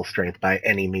Superman level strength by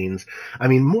any means. I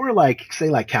mean, more like, say,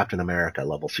 like Captain America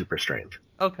level super strength.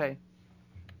 Okay.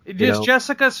 Is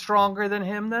Jessica stronger than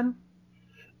him then?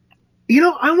 You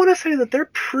know, I want to say that they're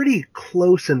pretty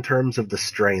close in terms of the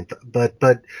strength,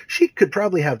 but she could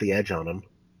probably have the edge on him.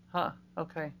 Huh.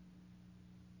 Okay.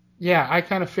 Yeah, I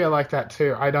kind of feel like that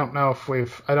too. I don't know if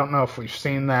we've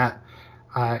seen that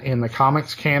in the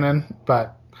comics canon,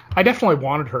 but I definitely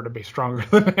wanted her to be stronger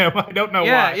than him. I don't know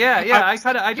why. Yeah.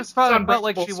 I just felt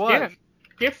like she was.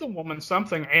 Give the woman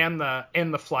something and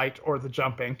the flight or the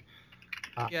jumping.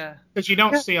 Because you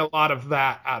don't see a lot of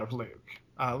that out of Luke.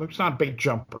 Luke's not a big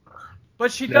jumper.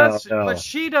 But she does. No. But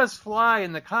she does fly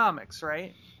in the comics,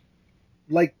 right?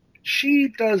 Like, she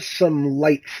does some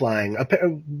light flying.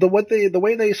 The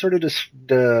way they sort of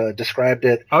described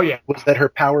it was that her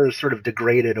powers sort of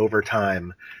degraded over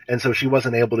time, and so she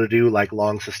wasn't able to do like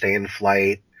long sustained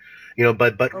flight. You know,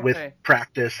 but with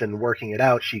practice and working it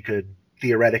out, she could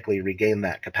theoretically regain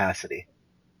that capacity.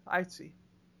 I see.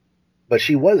 But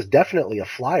she was definitely a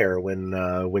flyer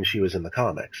when she was in the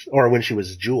comics, or when she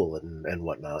was Jewel and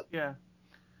whatnot. Yeah.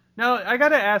 Now I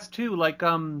gotta ask too, like,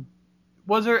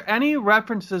 was there any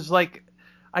references? Like,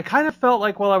 I kind of felt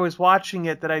like while I was watching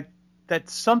it that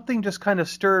something just kind of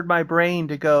stirred my brain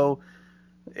to go,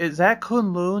 is that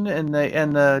Kunlun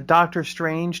and the Doctor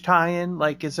Strange tie-in?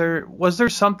 Like, was there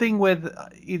something with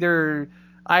either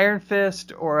Iron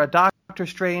Fist or a Doctor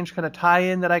Strange kind of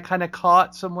tie-in that I kind of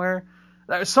caught somewhere?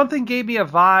 Something gave me a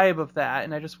vibe of that,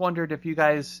 and I just wondered if you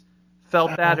guys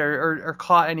felt that or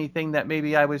caught anything that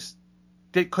maybe I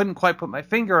couldn't quite put my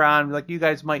finger on. Like, you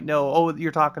guys might know, oh,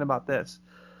 you're talking about this.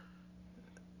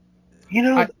 You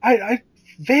know, I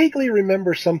vaguely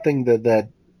remember something that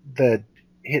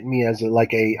hit me as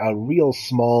a real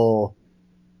small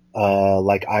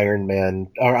like Iron Man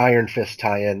or Iron Fist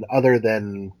tie-in, other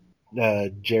than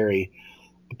Jerry.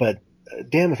 But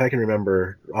damn if I can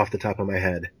remember off the top of my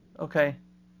head. Okay.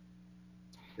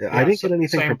 I didn't get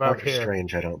anything same from boat Doctor here.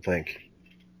 Strange, I don't think.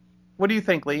 What do you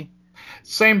think, Lee?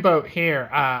 Same boat here.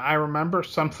 I remember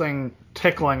something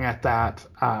tickling at that,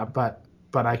 but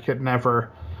I could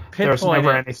never. There was Pinpoint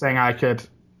never it. anything I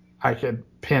could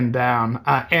pin down.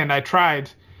 And I tried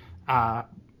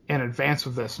in advance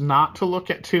of this not to look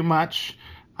at too much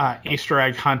Easter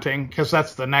egg hunting, because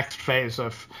that's the next phase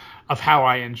of how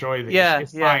I enjoy these. Yeah,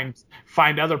 is yeah.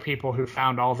 find other people who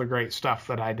found all the great stuff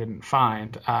that I didn't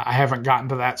find. I haven't gotten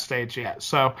to that stage yet,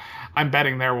 so I'm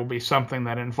betting there will be something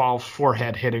that involves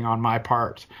forehead hitting on my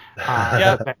part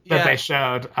that they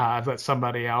showed that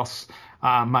somebody else,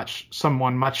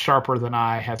 someone much sharper than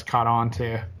I, has caught on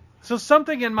to. So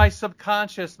something in my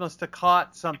subconscious must have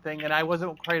caught something, and I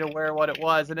wasn't quite aware what it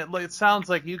was. And it sounds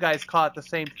like you guys caught the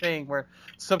same thing, where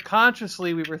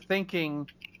subconsciously we were thinking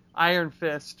Iron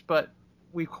Fist, but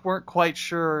we weren't quite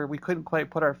sure. We couldn't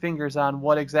quite put our fingers on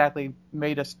what exactly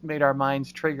made our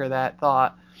minds trigger that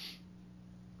thought.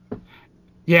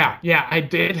 Yeah, I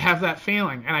did have that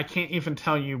feeling, and I can't even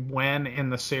tell you when in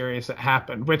the series it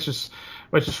happened, which is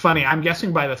funny. I'm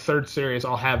guessing by the third series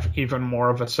I'll have even more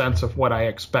of a sense of what I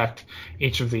expect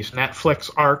each of these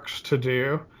Netflix arcs to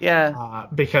do. Yeah.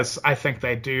 Because I think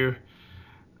they do.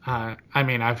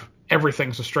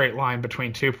 Everything's a straight line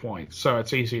between 2 points, so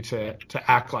it's easy to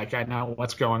act like I know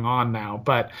what's going on now.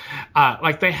 But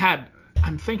they had,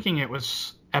 I'm thinking it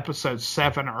was episode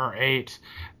 7 or 8,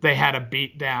 they had a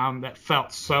beatdown that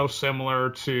felt so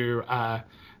similar to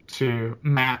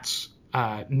Matt's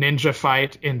ninja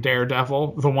fight in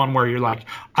Daredevil, the one where you're like,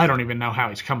 I don't even know how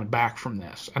he's coming back from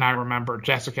this. And I remember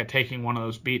Jessica taking one of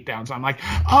those beatdowns. I'm like,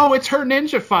 oh, it's her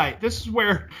ninja fight. This is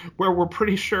where we're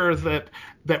pretty sure that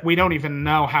we don't even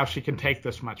know how she can take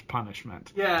this much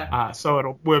punishment. Yeah. So it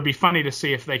would be funny to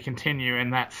see if they continue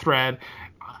in that thread.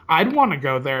 I'd want to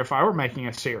go there if I were making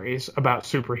a series about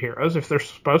superheroes. If they're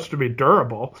supposed to be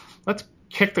durable, let's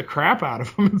kick the crap out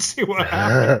of them and see what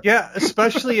happens. Yeah,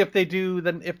 especially if they do,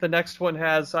 then if the next one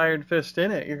has Iron Fist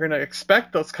in it, you're going to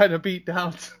expect those kind of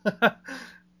beatdowns.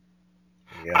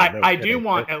 I do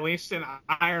want at least an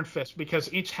Iron Fist,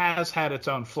 because each has had its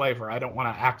own flavor. I don't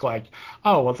want to act like,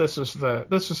 oh, well, this is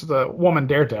the woman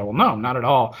Daredevil. No, not at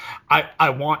all. I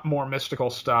want more mystical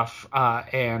stuff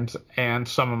and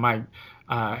some of my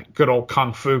good old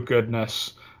kung fu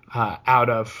goodness out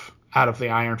of the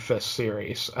Iron Fist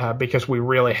series, because we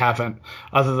really haven't,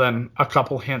 other than a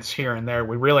couple hints here and there,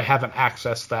 we really haven't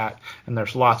accessed that, and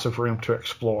there's lots of room to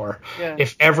explore. Yeah.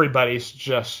 If everybody's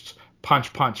just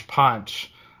punch,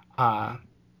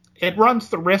 it runs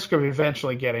the risk of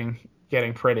eventually getting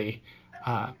pretty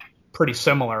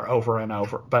similar over and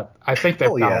over. But I think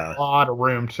they've got a lot of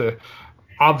room to.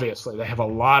 Obviously, they have a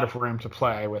lot of room to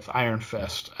play with Iron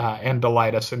Fist and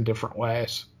delight us in different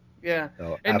ways. Yeah.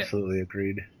 Oh, absolutely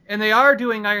agreed. And they are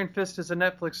doing Iron Fist as a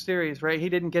Netflix series, right? He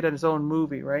didn't get his own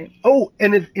movie, right? Oh,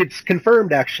 and it's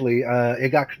confirmed, actually. It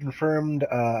got confirmed,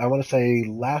 I want to say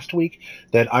last week,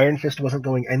 that Iron Fist wasn't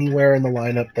going anywhere in the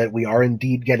lineup, that we are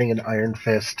indeed getting an Iron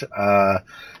Fist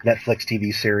Netflix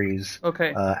TV series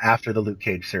after the Luke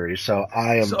Cage series. So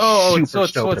I am super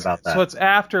stoked about that. So it's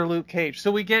after Luke Cage.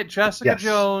 So we get Jessica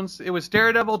Jones. It was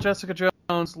Daredevil, Jessica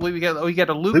Jones. We get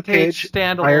a Luke Cage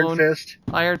standalone.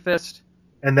 Iron Fist.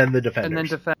 And then the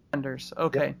Defenders.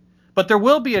 Okay. Yep. But there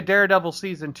will be a Daredevil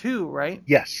season 2, right?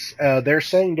 Yes. They're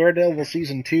saying Daredevil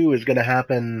season 2 is going to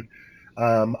happen,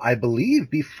 I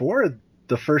believe, before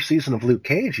the first season of Luke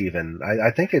Cage even. I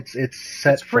think it's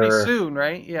set it's pretty soon,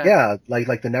 right? Yeah. Yeah,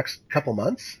 like the next couple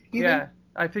months. Even? Yeah.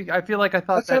 I feel like I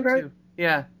thought that right? too.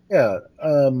 Yeah. Yeah.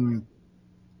 The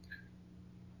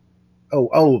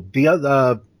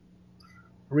other...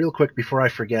 real quick before I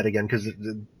forget again, because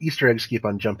the Easter eggs keep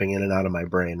on jumping in and out of my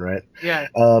brain, right? Yeah.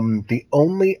 The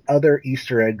only other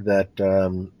Easter egg that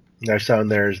I saw in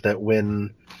there is that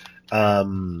when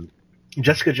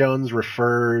Jessica Jones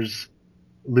refers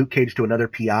Luke Cage to another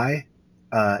PI,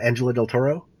 Angela Del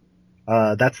Toro,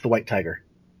 that's the White Tiger.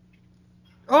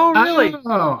 Oh, really?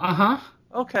 Oh, uh-huh.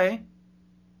 Okay.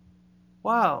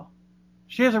 Wow.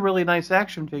 She has a really nice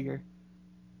action figure.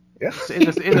 Yeah. In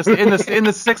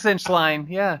the 6-inch line,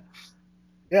 yeah.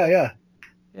 Yeah.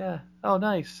 Yeah. Oh,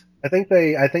 nice. I think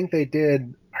they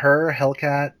did her,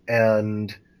 Hellcat,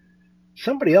 and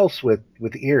somebody else with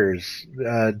ears,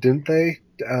 didn't they?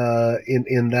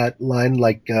 In that line,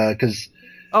 like, because.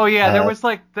 Oh yeah, there was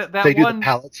like that they one. Do the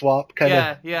palette swap kind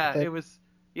of. Yeah. It was.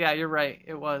 Yeah, you're right.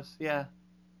 It was. Yeah.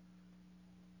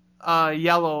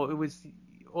 Yellow. It was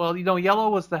well, yellow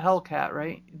was the Hellcat,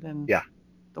 right? Then Yeah.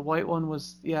 The white one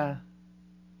was, yeah.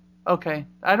 Okay.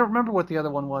 I don't remember what the other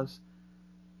one was.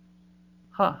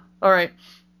 Huh. All right.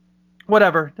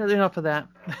 Whatever. Enough of that.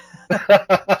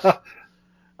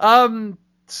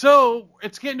 So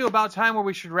it's getting to about time where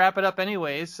we should wrap it up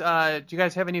anyways. Do you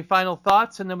guys have any final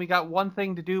thoughts? And then we got one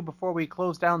thing to do before we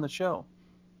close down the show.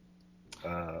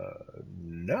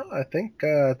 No, I think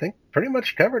pretty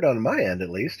much covered on my end, at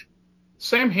least.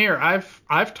 Same here.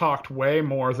 I've talked way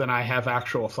more than I have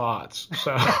actual thoughts.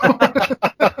 So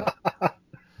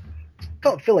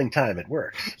Called filling time. It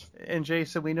works. And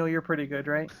Jason, we know you're pretty good,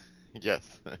 right? Yes.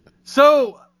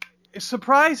 So,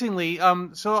 surprisingly,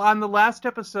 so on the last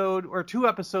episode, or 2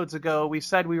 episodes ago, we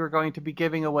said we were going to be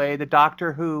giving away the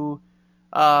Doctor Who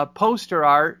poster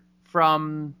art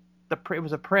from it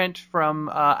was a print from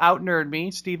Out Nerd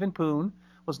Me. Stephen Poon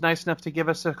was nice enough to give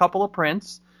us a couple of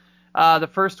prints. The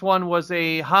first one was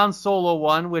a Han Solo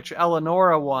one, which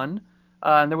Eleonora won.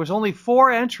 And there was only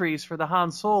 4 entries for the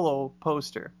Han Solo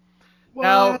poster. What?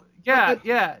 Now,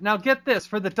 yeah. Now get this.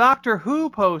 For the Doctor Who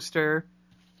poster,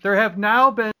 there have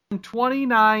now been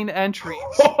 29 entries.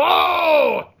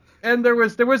 oh! And there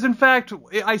was in fact,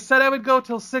 I said I would go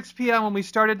till 6 p.m. when we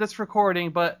started this recording,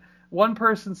 but one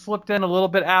person slipped in a little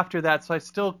bit after that, so I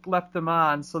still left them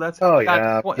on. So that's how It's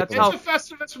a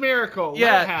Festivus miracle.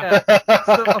 Yeah, it's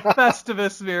a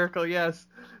Festivus miracle, yes.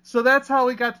 So that's how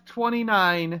we got to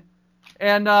 29.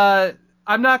 And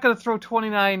I'm not going to throw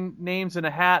 29 names in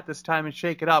a hat this time and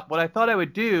shake it up. What I thought I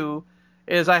would do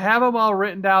is I have them all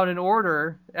written down in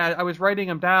order. I was writing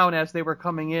them down as they were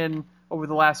coming in over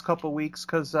the last couple of weeks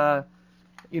because, I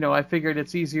figured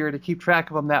it's easier to keep track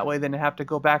of them that way than to have to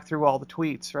go back through all the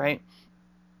tweets, right?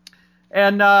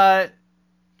 And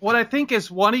what I think is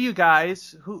one of you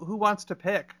guys, who wants to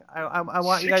pick? I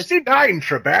want you guys... 69,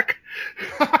 Trebek!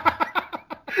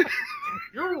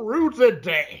 You rue the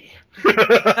day.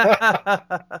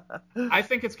 I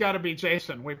think it's got to be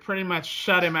Jason. We pretty much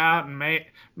shut him out and made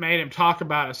him talk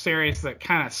about a series that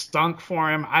kind of stunk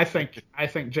for him. I think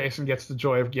Jason gets the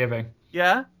joy of giving.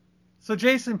 Yeah? So,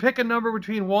 Jason, pick a number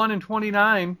between 1 and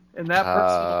 29, and that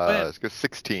person will win. Let's go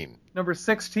 16. Number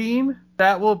 16,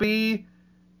 that will be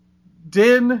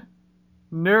Din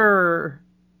Nur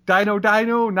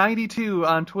Dino 92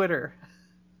 on Twitter.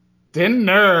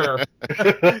 Dinner.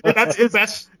 That's the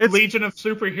best Legion of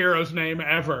Superheroes name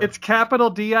ever. It's capital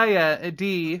D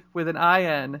with an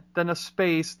I-N, then a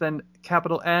space, then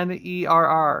capital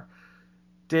N-E-R-R.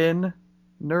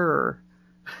 Dinner.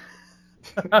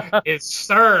 It's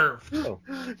served. Oh.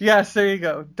 Yes, there you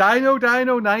go. Dino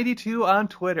 92 on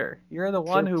Twitter. You're the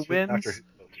one who wins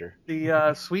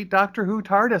the sweet Doctor Who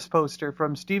TARDIS poster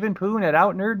from Stephen Poon at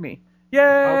Out Nerd Me. Yay!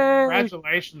 Oh,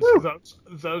 congratulations.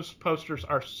 Those posters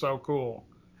are so cool.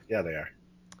 Yeah, they are.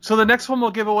 So the next one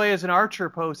we'll give away is an Archer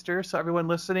poster. So everyone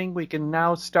listening, we can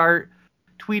now start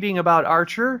tweeting about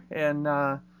Archer. And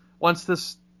once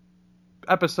this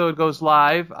episode goes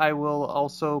live, I will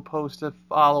also post a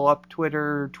follow-up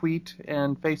Twitter tweet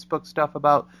and Facebook stuff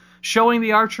about showing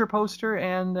the Archer poster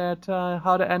and that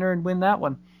how to enter and win that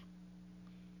one.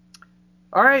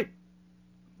 All right.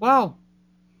 Well,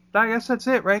 I guess that's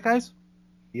it, right, guys?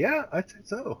 Yeah, I'd say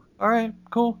so. All right,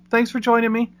 cool. Thanks for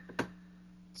joining me.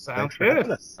 Sounds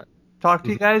good. Talk to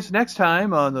you guys next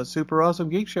time on the Super Awesome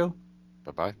Geek Show.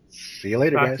 Bye-bye. See you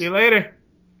later, guys. Talk to you later.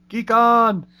 Geek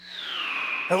on!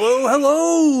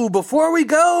 Hello! Before we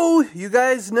go, you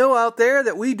guys know out there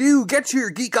that we do Get Your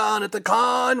Geek On at the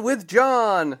Con with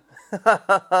John.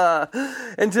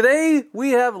 And today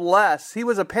we have Les. He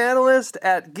was a panelist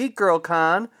at Geek Girl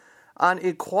Con on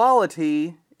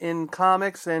equality in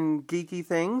comics and geeky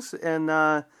things, and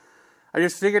I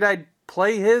just figured I'd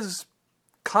play his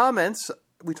comments.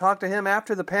 We talked to him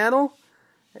after the panel,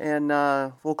 and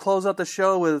we'll close out the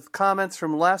show with comments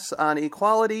from Les on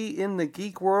equality in the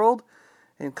geek world,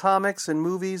 in comics and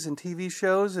movies and TV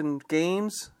shows and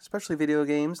games, especially video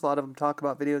games. A lot of them talk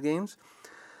about video games.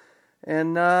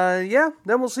 And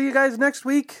then we'll see you guys next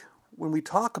week when we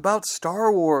talk about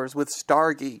Star Wars with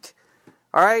Star Geek.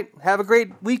 All right, have a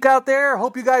great week out there.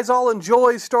 Hope you guys all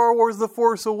enjoy Star Wars The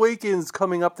Force Awakens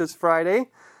coming up this Friday.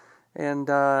 And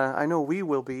I know we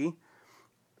will be.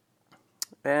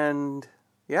 And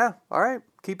yeah, all right,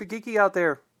 keep it geeky out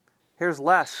there. Here's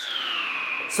Les.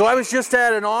 So I was just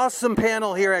at an awesome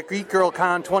panel here at Geek Girl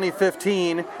Con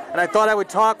 2015, and I thought I would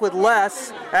talk with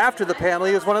Les after the panel.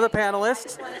 He was one of the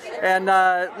panelists. And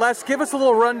Les, give us a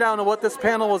little rundown of what this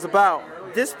panel was about.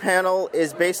 This panel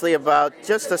is basically about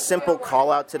just a simple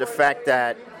call out to the fact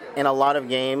that in a lot of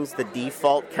games, the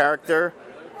default character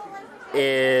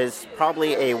is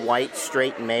probably a white,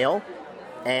 straight male.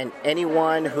 And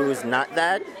anyone who's not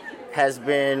that has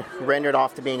been rendered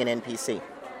off to being an NPC.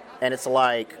 And it's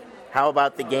like, how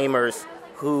about the gamers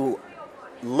who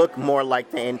look more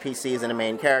like the NPCs than the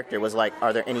main character? Was like,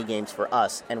 are there any games for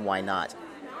us, and why not?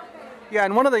 Yeah,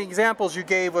 and one of the examples you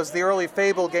gave was the early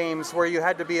Fable games where you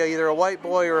had to be either a white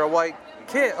boy or a white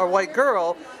kid or white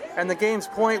girl, and the game's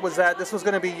point was that this was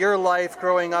going to be your life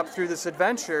growing up through this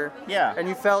adventure. Yeah. And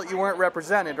you felt you weren't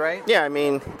represented, right? Yeah, I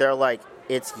mean, they're like,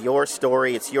 it's your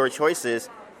story, it's your choices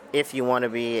if you want to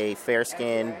be a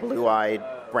fair-skinned, blue-eyed,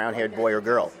 brown-haired boy or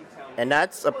girl. And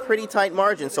that's a pretty tight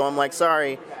margin, so I'm like,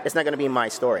 sorry, it's not going to be my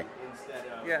story.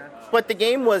 Yeah. But the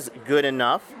game was good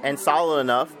enough and solid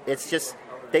enough. It's just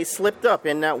they slipped up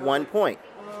in that one point.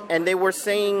 And they were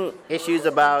saying issues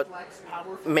about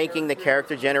making the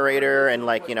character generator and,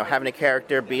 like, you know, having a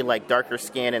character be, like, darker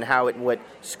skin and how it would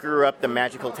screw up the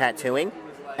magical tattooing.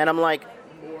 And I'm like,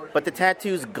 but the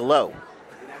tattoos glow.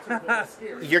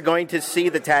 You're going to see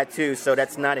the tattoo, so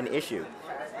that's not an issue.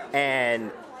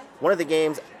 And one of the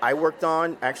games I worked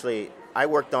on, actually, I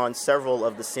worked on several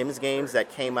of the Sims games that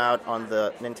came out on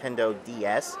the Nintendo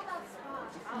DS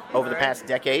over the past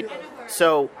decade.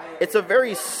 So it's a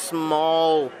very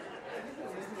small,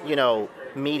 you know,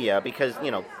 media because,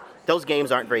 you know, those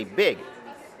games aren't very big.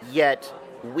 Yet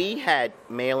we had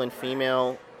male and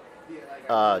female,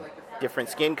 different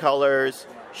skin colors,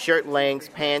 shirt lengths,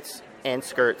 pants, and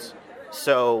skirts.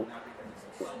 So,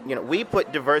 you know, we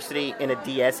put diversity in a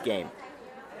DS game.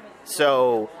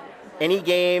 So any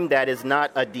game that is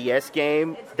not a DS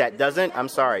game that doesn't, I'm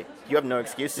sorry, you have no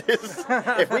excuses.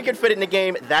 If we could fit it in a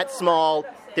game that small,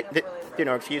 there are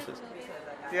no excuses.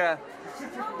 Yeah.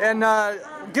 And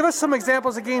give us some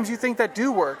examples of games you think that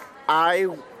do work. I'd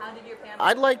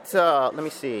like to, let me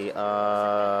see,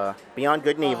 Beyond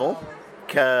Good and Evil,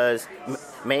 because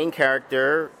main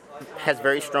character has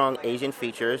very strong Asian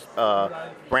features,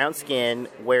 brown skin,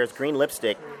 wears green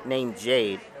lipstick, named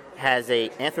Jade, has a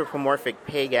anthropomorphic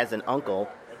pig as an uncle,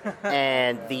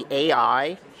 and the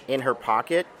AI in her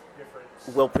pocket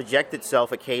will project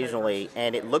itself occasionally,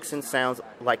 and it looks and sounds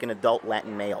like an adult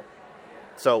Latin male.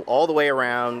 So all the way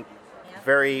around,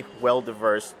 very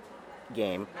well-diverse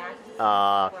game.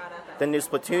 The new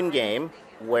Splatoon game,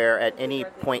 where at any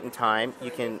point in time you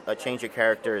can change your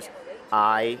character's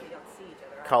eye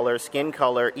color, skin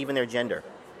color, even their gender.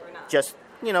 Just,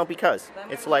 you know, because.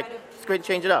 It's like, it's great to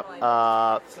change it up.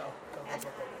 God,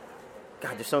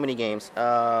 there's so many games.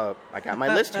 I got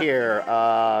my list here.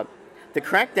 The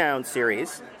Crackdown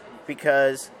series,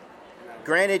 because,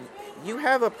 granted, you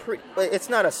have it's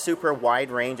not a super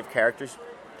wide range of characters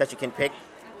that you can pick,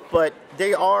 but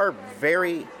they are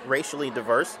very racially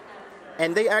diverse,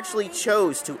 and they actually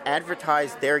chose to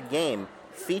advertise their game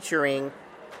featuring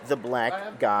the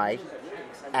black guy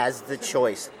as the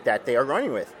choice that they are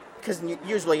running with. Because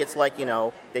usually it's like, you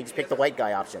know, they just pick the white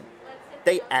guy option.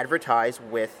 They advertise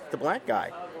with the black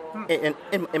guy. In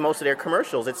most of their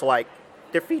commercials, it's like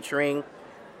they're featuring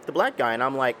the black guy, and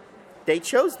I'm like, they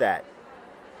chose that.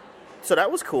 So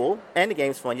that was cool, and the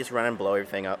game's fun. You just run and blow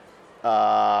everything up.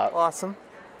 Awesome.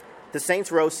 The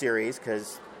Saints Row series,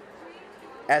 because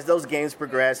as those games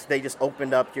progress, they just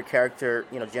opened up your character,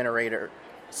 you know, generator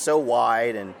so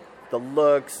wide, and the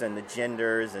looks and the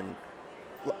genders and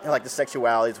like the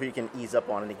sexualities where you can ease up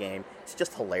on in the game. It's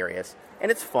just hilarious,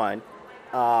 and it's fun.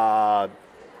 Wow.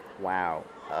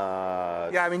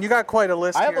 Yeah, I mean, you got quite a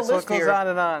list I have here, a so list it goes here. on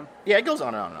and on. Yeah, it goes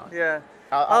on and on and on. Yeah.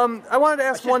 I I wanted to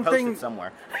ask should one post thing. it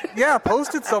somewhere. Yeah,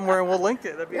 post it somewhere and we'll link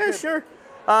it. That'd be Yeah, good. sure.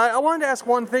 I wanted to ask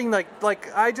one thing.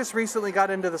 Like I just recently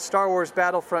got into the Star Wars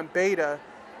Battlefront beta,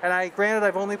 and granted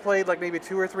I've only played like maybe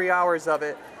 2 or 3 hours of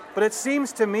it, but it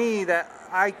seems to me that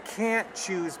I can't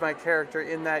choose my character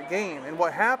in that game. And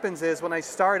what happens is when I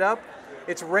start up,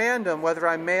 it's random whether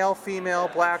I'm male, female,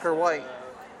 black, or white.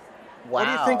 Wow. What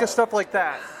do you think of stuff like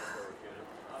that?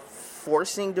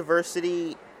 Forcing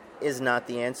diversity is not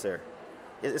the answer.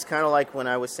 It's kind of like when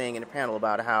I was saying in the panel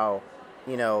about how,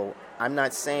 you know, I'm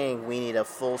not saying we need a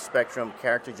full spectrum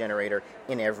character generator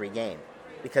in every game,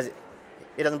 because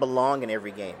it doesn't belong in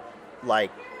every game. Like,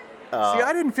 See,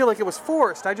 I didn't feel like it was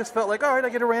forced. I just felt like, all right, I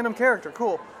get a random character.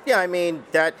 Cool. yeah, I mean,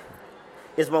 that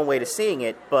is one way to seeing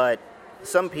it, but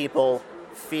some people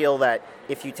feel that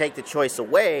if you take the choice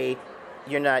away,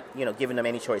 you're not, you know, giving them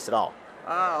any choice at all.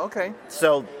 Ah, okay.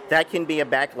 So that can be a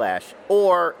backlash,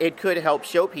 or it could help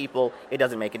show people it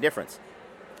doesn't make a difference.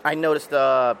 I noticed,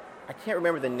 I can't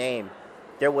remember the name.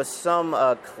 There was some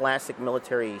classic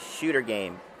military shooter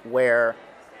game where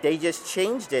they just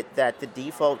changed it that the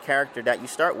default character that you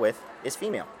start with is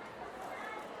female.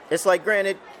 It's like,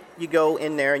 granted, you go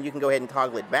in there and you can go ahead and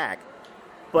toggle it back,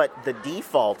 but the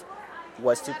default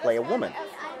was to play a woman.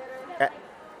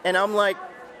 And I'm like,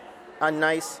 a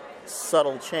nice,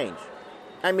 subtle change.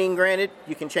 I mean, granted,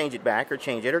 you can change it back or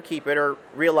change it or keep it or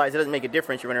realize it doesn't make a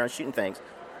difference. You're running around shooting things.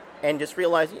 And just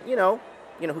realize,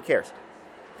 who cares?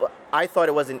 But I thought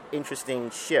it was an interesting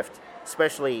shift,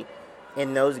 especially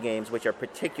in those games, which are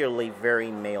particularly very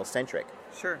male-centric.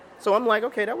 Sure. So I'm like,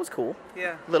 okay, that was cool.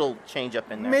 Yeah. Little change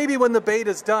up in there. Maybe when the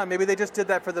beta's done, maybe they just did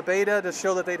that for the beta to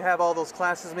show that they'd have all those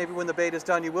classes. Maybe when the beta's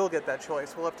done, you will get that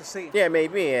choice. We'll have to see. Yeah,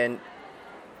 maybe. And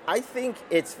I think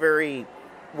it's very,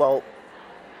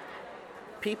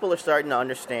 people are starting to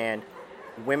understand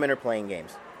women are playing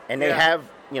games. And they have,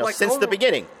 since the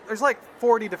beginning. There's like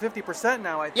 40 to 50%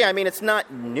 now, I think. Yeah, I mean, it's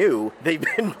not new. They've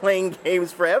been playing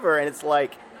games forever, and it's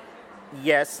like,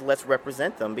 yes, let's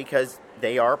represent them because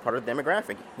they are part of the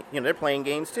demographic. They're playing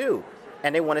games too.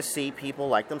 And they want to see people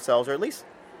like themselves, or at least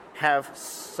have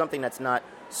something that's not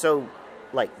so,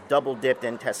 double-dipped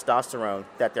in testosterone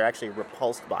that they're actually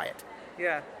repulsed by it.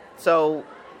 Yeah. So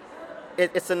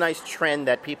it's a nice trend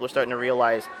that people are starting to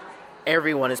realize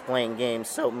everyone is playing games,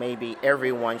 so maybe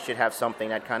everyone should have something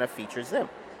that kind of features them.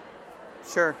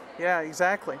 Sure. Yeah,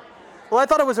 exactly. Well, I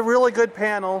thought it was a really good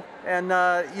panel, and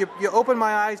you opened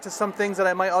my eyes to some things that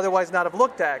I might otherwise not have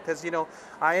looked at, because,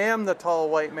 I am the tall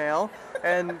white male,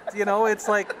 and, it's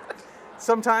like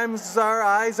sometimes our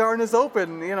eyes aren't as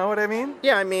open, you know what I mean?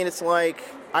 Yeah, I mean, it's like,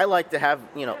 I like to have,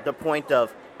 the point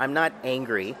of, I'm not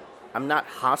angry, I'm not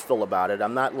hostile about it.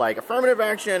 I'm not like affirmative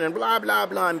action and blah, blah,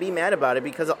 blah, and be mad about it,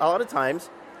 because a lot of times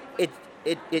it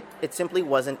simply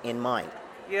wasn't in mind.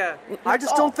 Yeah. I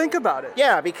just don't think about it.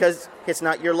 Yeah, because it's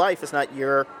not your life. It's not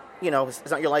your,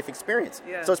 it's not your life experience.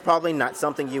 Yeah. So it's probably not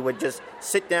something you would just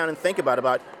sit down and think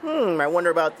about, I wonder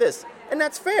about this. And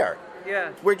that's fair.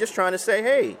 Yeah. We're just trying to say,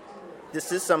 hey,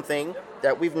 this is something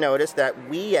that we've noticed that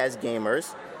we as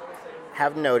gamers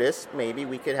have noticed. Maybe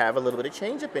we could have a little bit of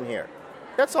change up in here.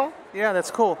 That's all. Yeah, that's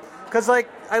cool. Because,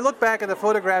 I look back at the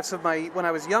photographs of when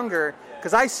I was younger,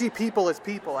 because I see people as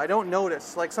people. I don't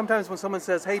notice. Sometimes when someone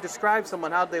says, hey, describe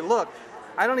someone, how'd they look?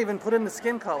 I don't even put in the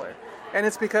skin color. And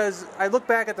it's because I look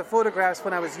back at the photographs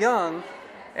when I was young,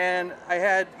 and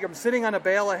I'm sitting on a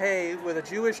bale of hay with a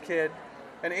Jewish kid,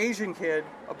 an Asian kid,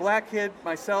 a black kid,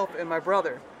 myself, and my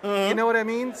brother. Mm-hmm. You know what I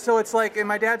mean? So it's and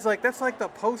my dad's like, that's like the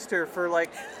poster for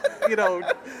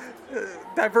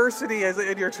diversity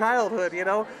in your childhood,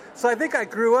 So I think I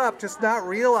grew up just not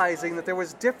realizing that there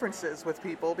was differences with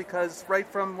people, because right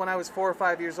from when I was 4 or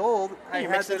 5 years old, I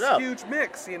had this huge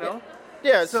mix,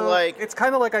 Yeah, it's it's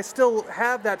kind of like I still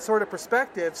have that sort of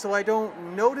perspective, so I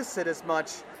don't notice it as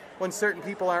much when certain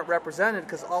people aren't represented,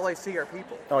 because all I see are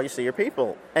people. All you see are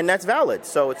people, and that's valid.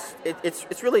 So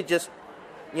it's really just,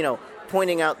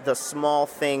 pointing out the small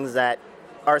things that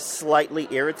are slightly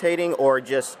irritating or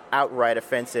just outright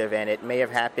offensive, and it may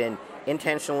have happened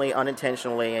intentionally,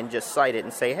 unintentionally, and just cite it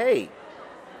and say, hey,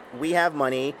 we have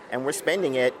money and we're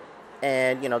spending it,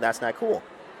 and, that's not cool.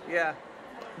 Yeah.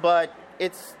 But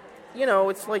it's,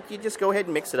 it's like you just go ahead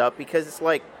and mix it up, because it's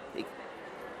like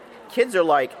kids are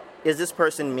like, is this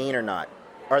person mean or not?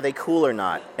 Are they cool or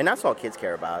not? And that's all kids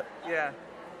care about. Yeah.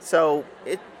 So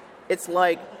it's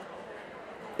like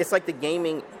the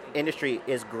gaming industry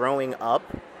is growing up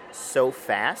so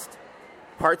fast,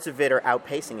 parts of it are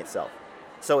outpacing itself.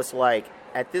 So it's like,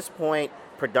 at this point,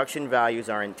 production values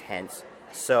are intense.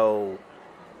 So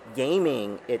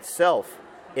gaming itself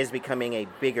is becoming a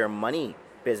bigger money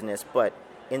business, but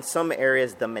in some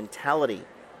areas, the mentality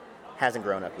hasn't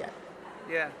grown up yet.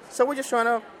 Yeah. So we're just trying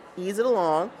to ease it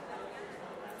along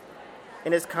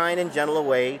in as kind and gentle a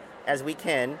way as we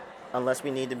can, unless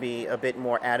we need to be a bit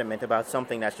more adamant about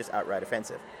something that's just outright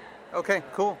offensive. Okay,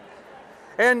 cool.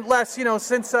 And Les,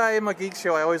 since I am a geek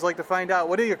show, I always like to find out,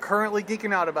 what are you currently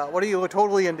geeking out about? What are you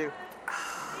totally into?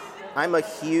 I'm a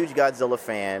huge Godzilla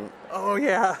fan. Oh,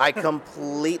 yeah. I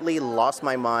completely lost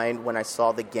my mind when I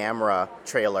saw the Gamera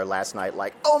trailer last night.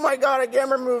 Like, oh my god, a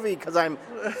Gamera movie! Because I'm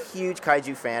a huge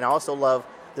kaiju fan. I also love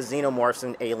the xenomorphs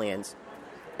and aliens.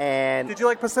 And did you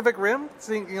like Pacific Rim?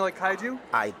 You like kaiju?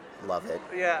 I love it.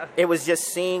 Yeah. It was just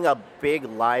seeing a big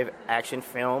live action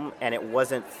film, and it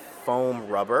wasn't foam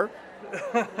rubber.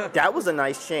 That was a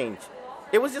nice change.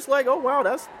 It was just like, oh wow,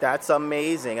 that's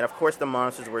amazing. And of course the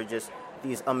monsters were just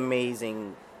these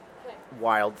amazing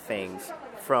wild things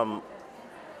from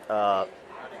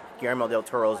Guillermo del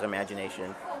Toro's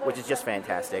imagination, which is just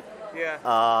fantastic.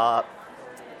 Yeah.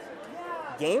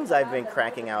 Games I've been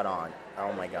cracking out on.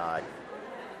 Oh my god.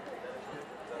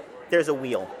 There's a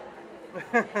wheel.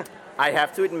 I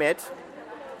have to admit,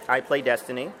 I play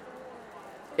Destiny.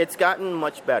 It's gotten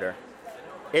much better.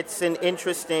 It's an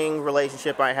interesting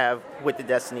relationship I have with the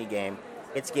Destiny game.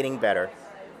 It's getting better.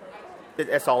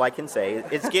 That's all I can say.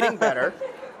 It's getting better.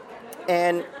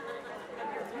 And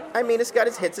I mean, it's got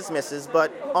its hits, its misses,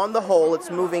 but on the whole, it's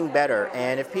moving better.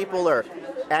 And if people are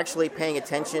actually paying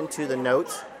attention to the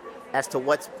notes as to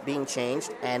what's being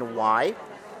changed and why,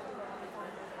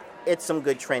 it's some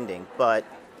good trending. But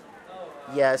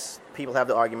yes, people have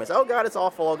the arguments, oh God, it's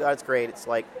awful, oh God, it's great. It's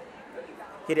like,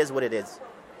 it is what it is.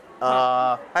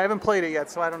 I haven't played it yet,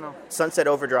 so I don't know. Sunset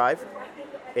Overdrive,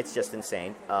 it's just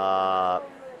insane.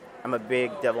 I'm a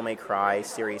big Devil May Cry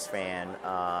series fan.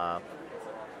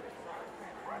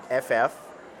 FF,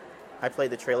 I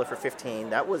played the trailer for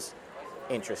 15. That was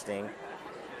interesting.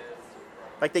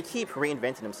 Like, they keep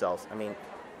reinventing themselves. I mean,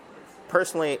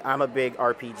 personally, I'm a big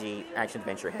RPG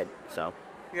action-adventure head, so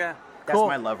yeah, that's cool.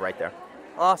 my love right there.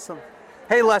 Awesome.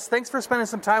 Hey, Les, thanks for spending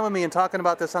some time with me and talking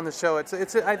about this on the show. I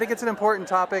think it's an important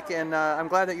topic, and I'm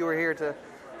glad that you were here to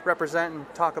represent and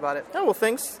talk about it. Oh, well,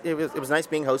 thanks. It was nice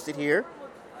being hosted here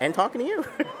and talking to you.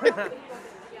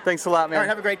 Thanks a lot, man. All right,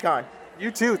 have a great con. You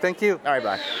too. Thank you. All right,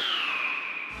 bye.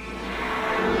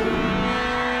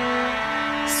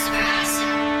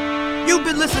 You've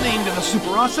been listening to the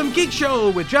Super Awesome Geek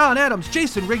Show with John Adams,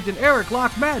 Jason Rigdon, Eric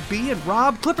Locke, Matt B., and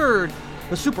Rob Clifford.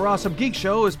 The Super Awesome Geek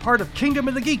Show is part of Kingdom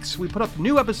of the Geeks. We put up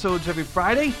new episodes every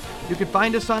Friday. You can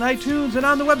find us on iTunes and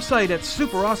on the website at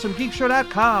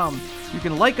superawesomegeekshow.com. You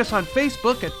can like us on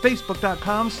Facebook at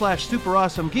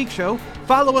facebook.com/superawesomegeekshow.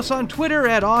 Follow us on Twitter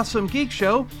at Awesome Geek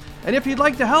Show. And if you'd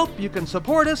like to help, you can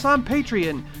support us on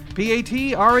Patreon,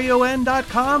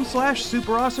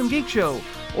 patreon.com/superawesomegeekshow.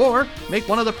 Or make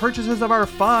one of the purchases of our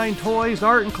fine toys,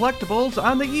 art, and collectibles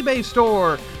on the eBay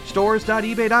store,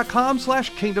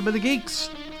 stores.ebay.com/Kingdom of the Geeks.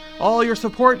 All your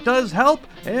support does help,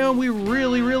 and we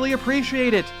really, really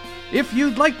appreciate it. If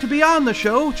you'd like to be on the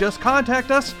show, just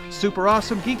contact us,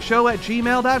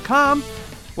 superawesomegeekshow@gmail.com.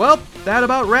 Well, that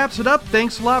about wraps it up.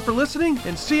 Thanks a lot for listening,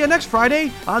 and see you next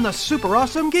Friday on the Super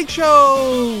Awesome Geek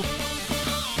Show!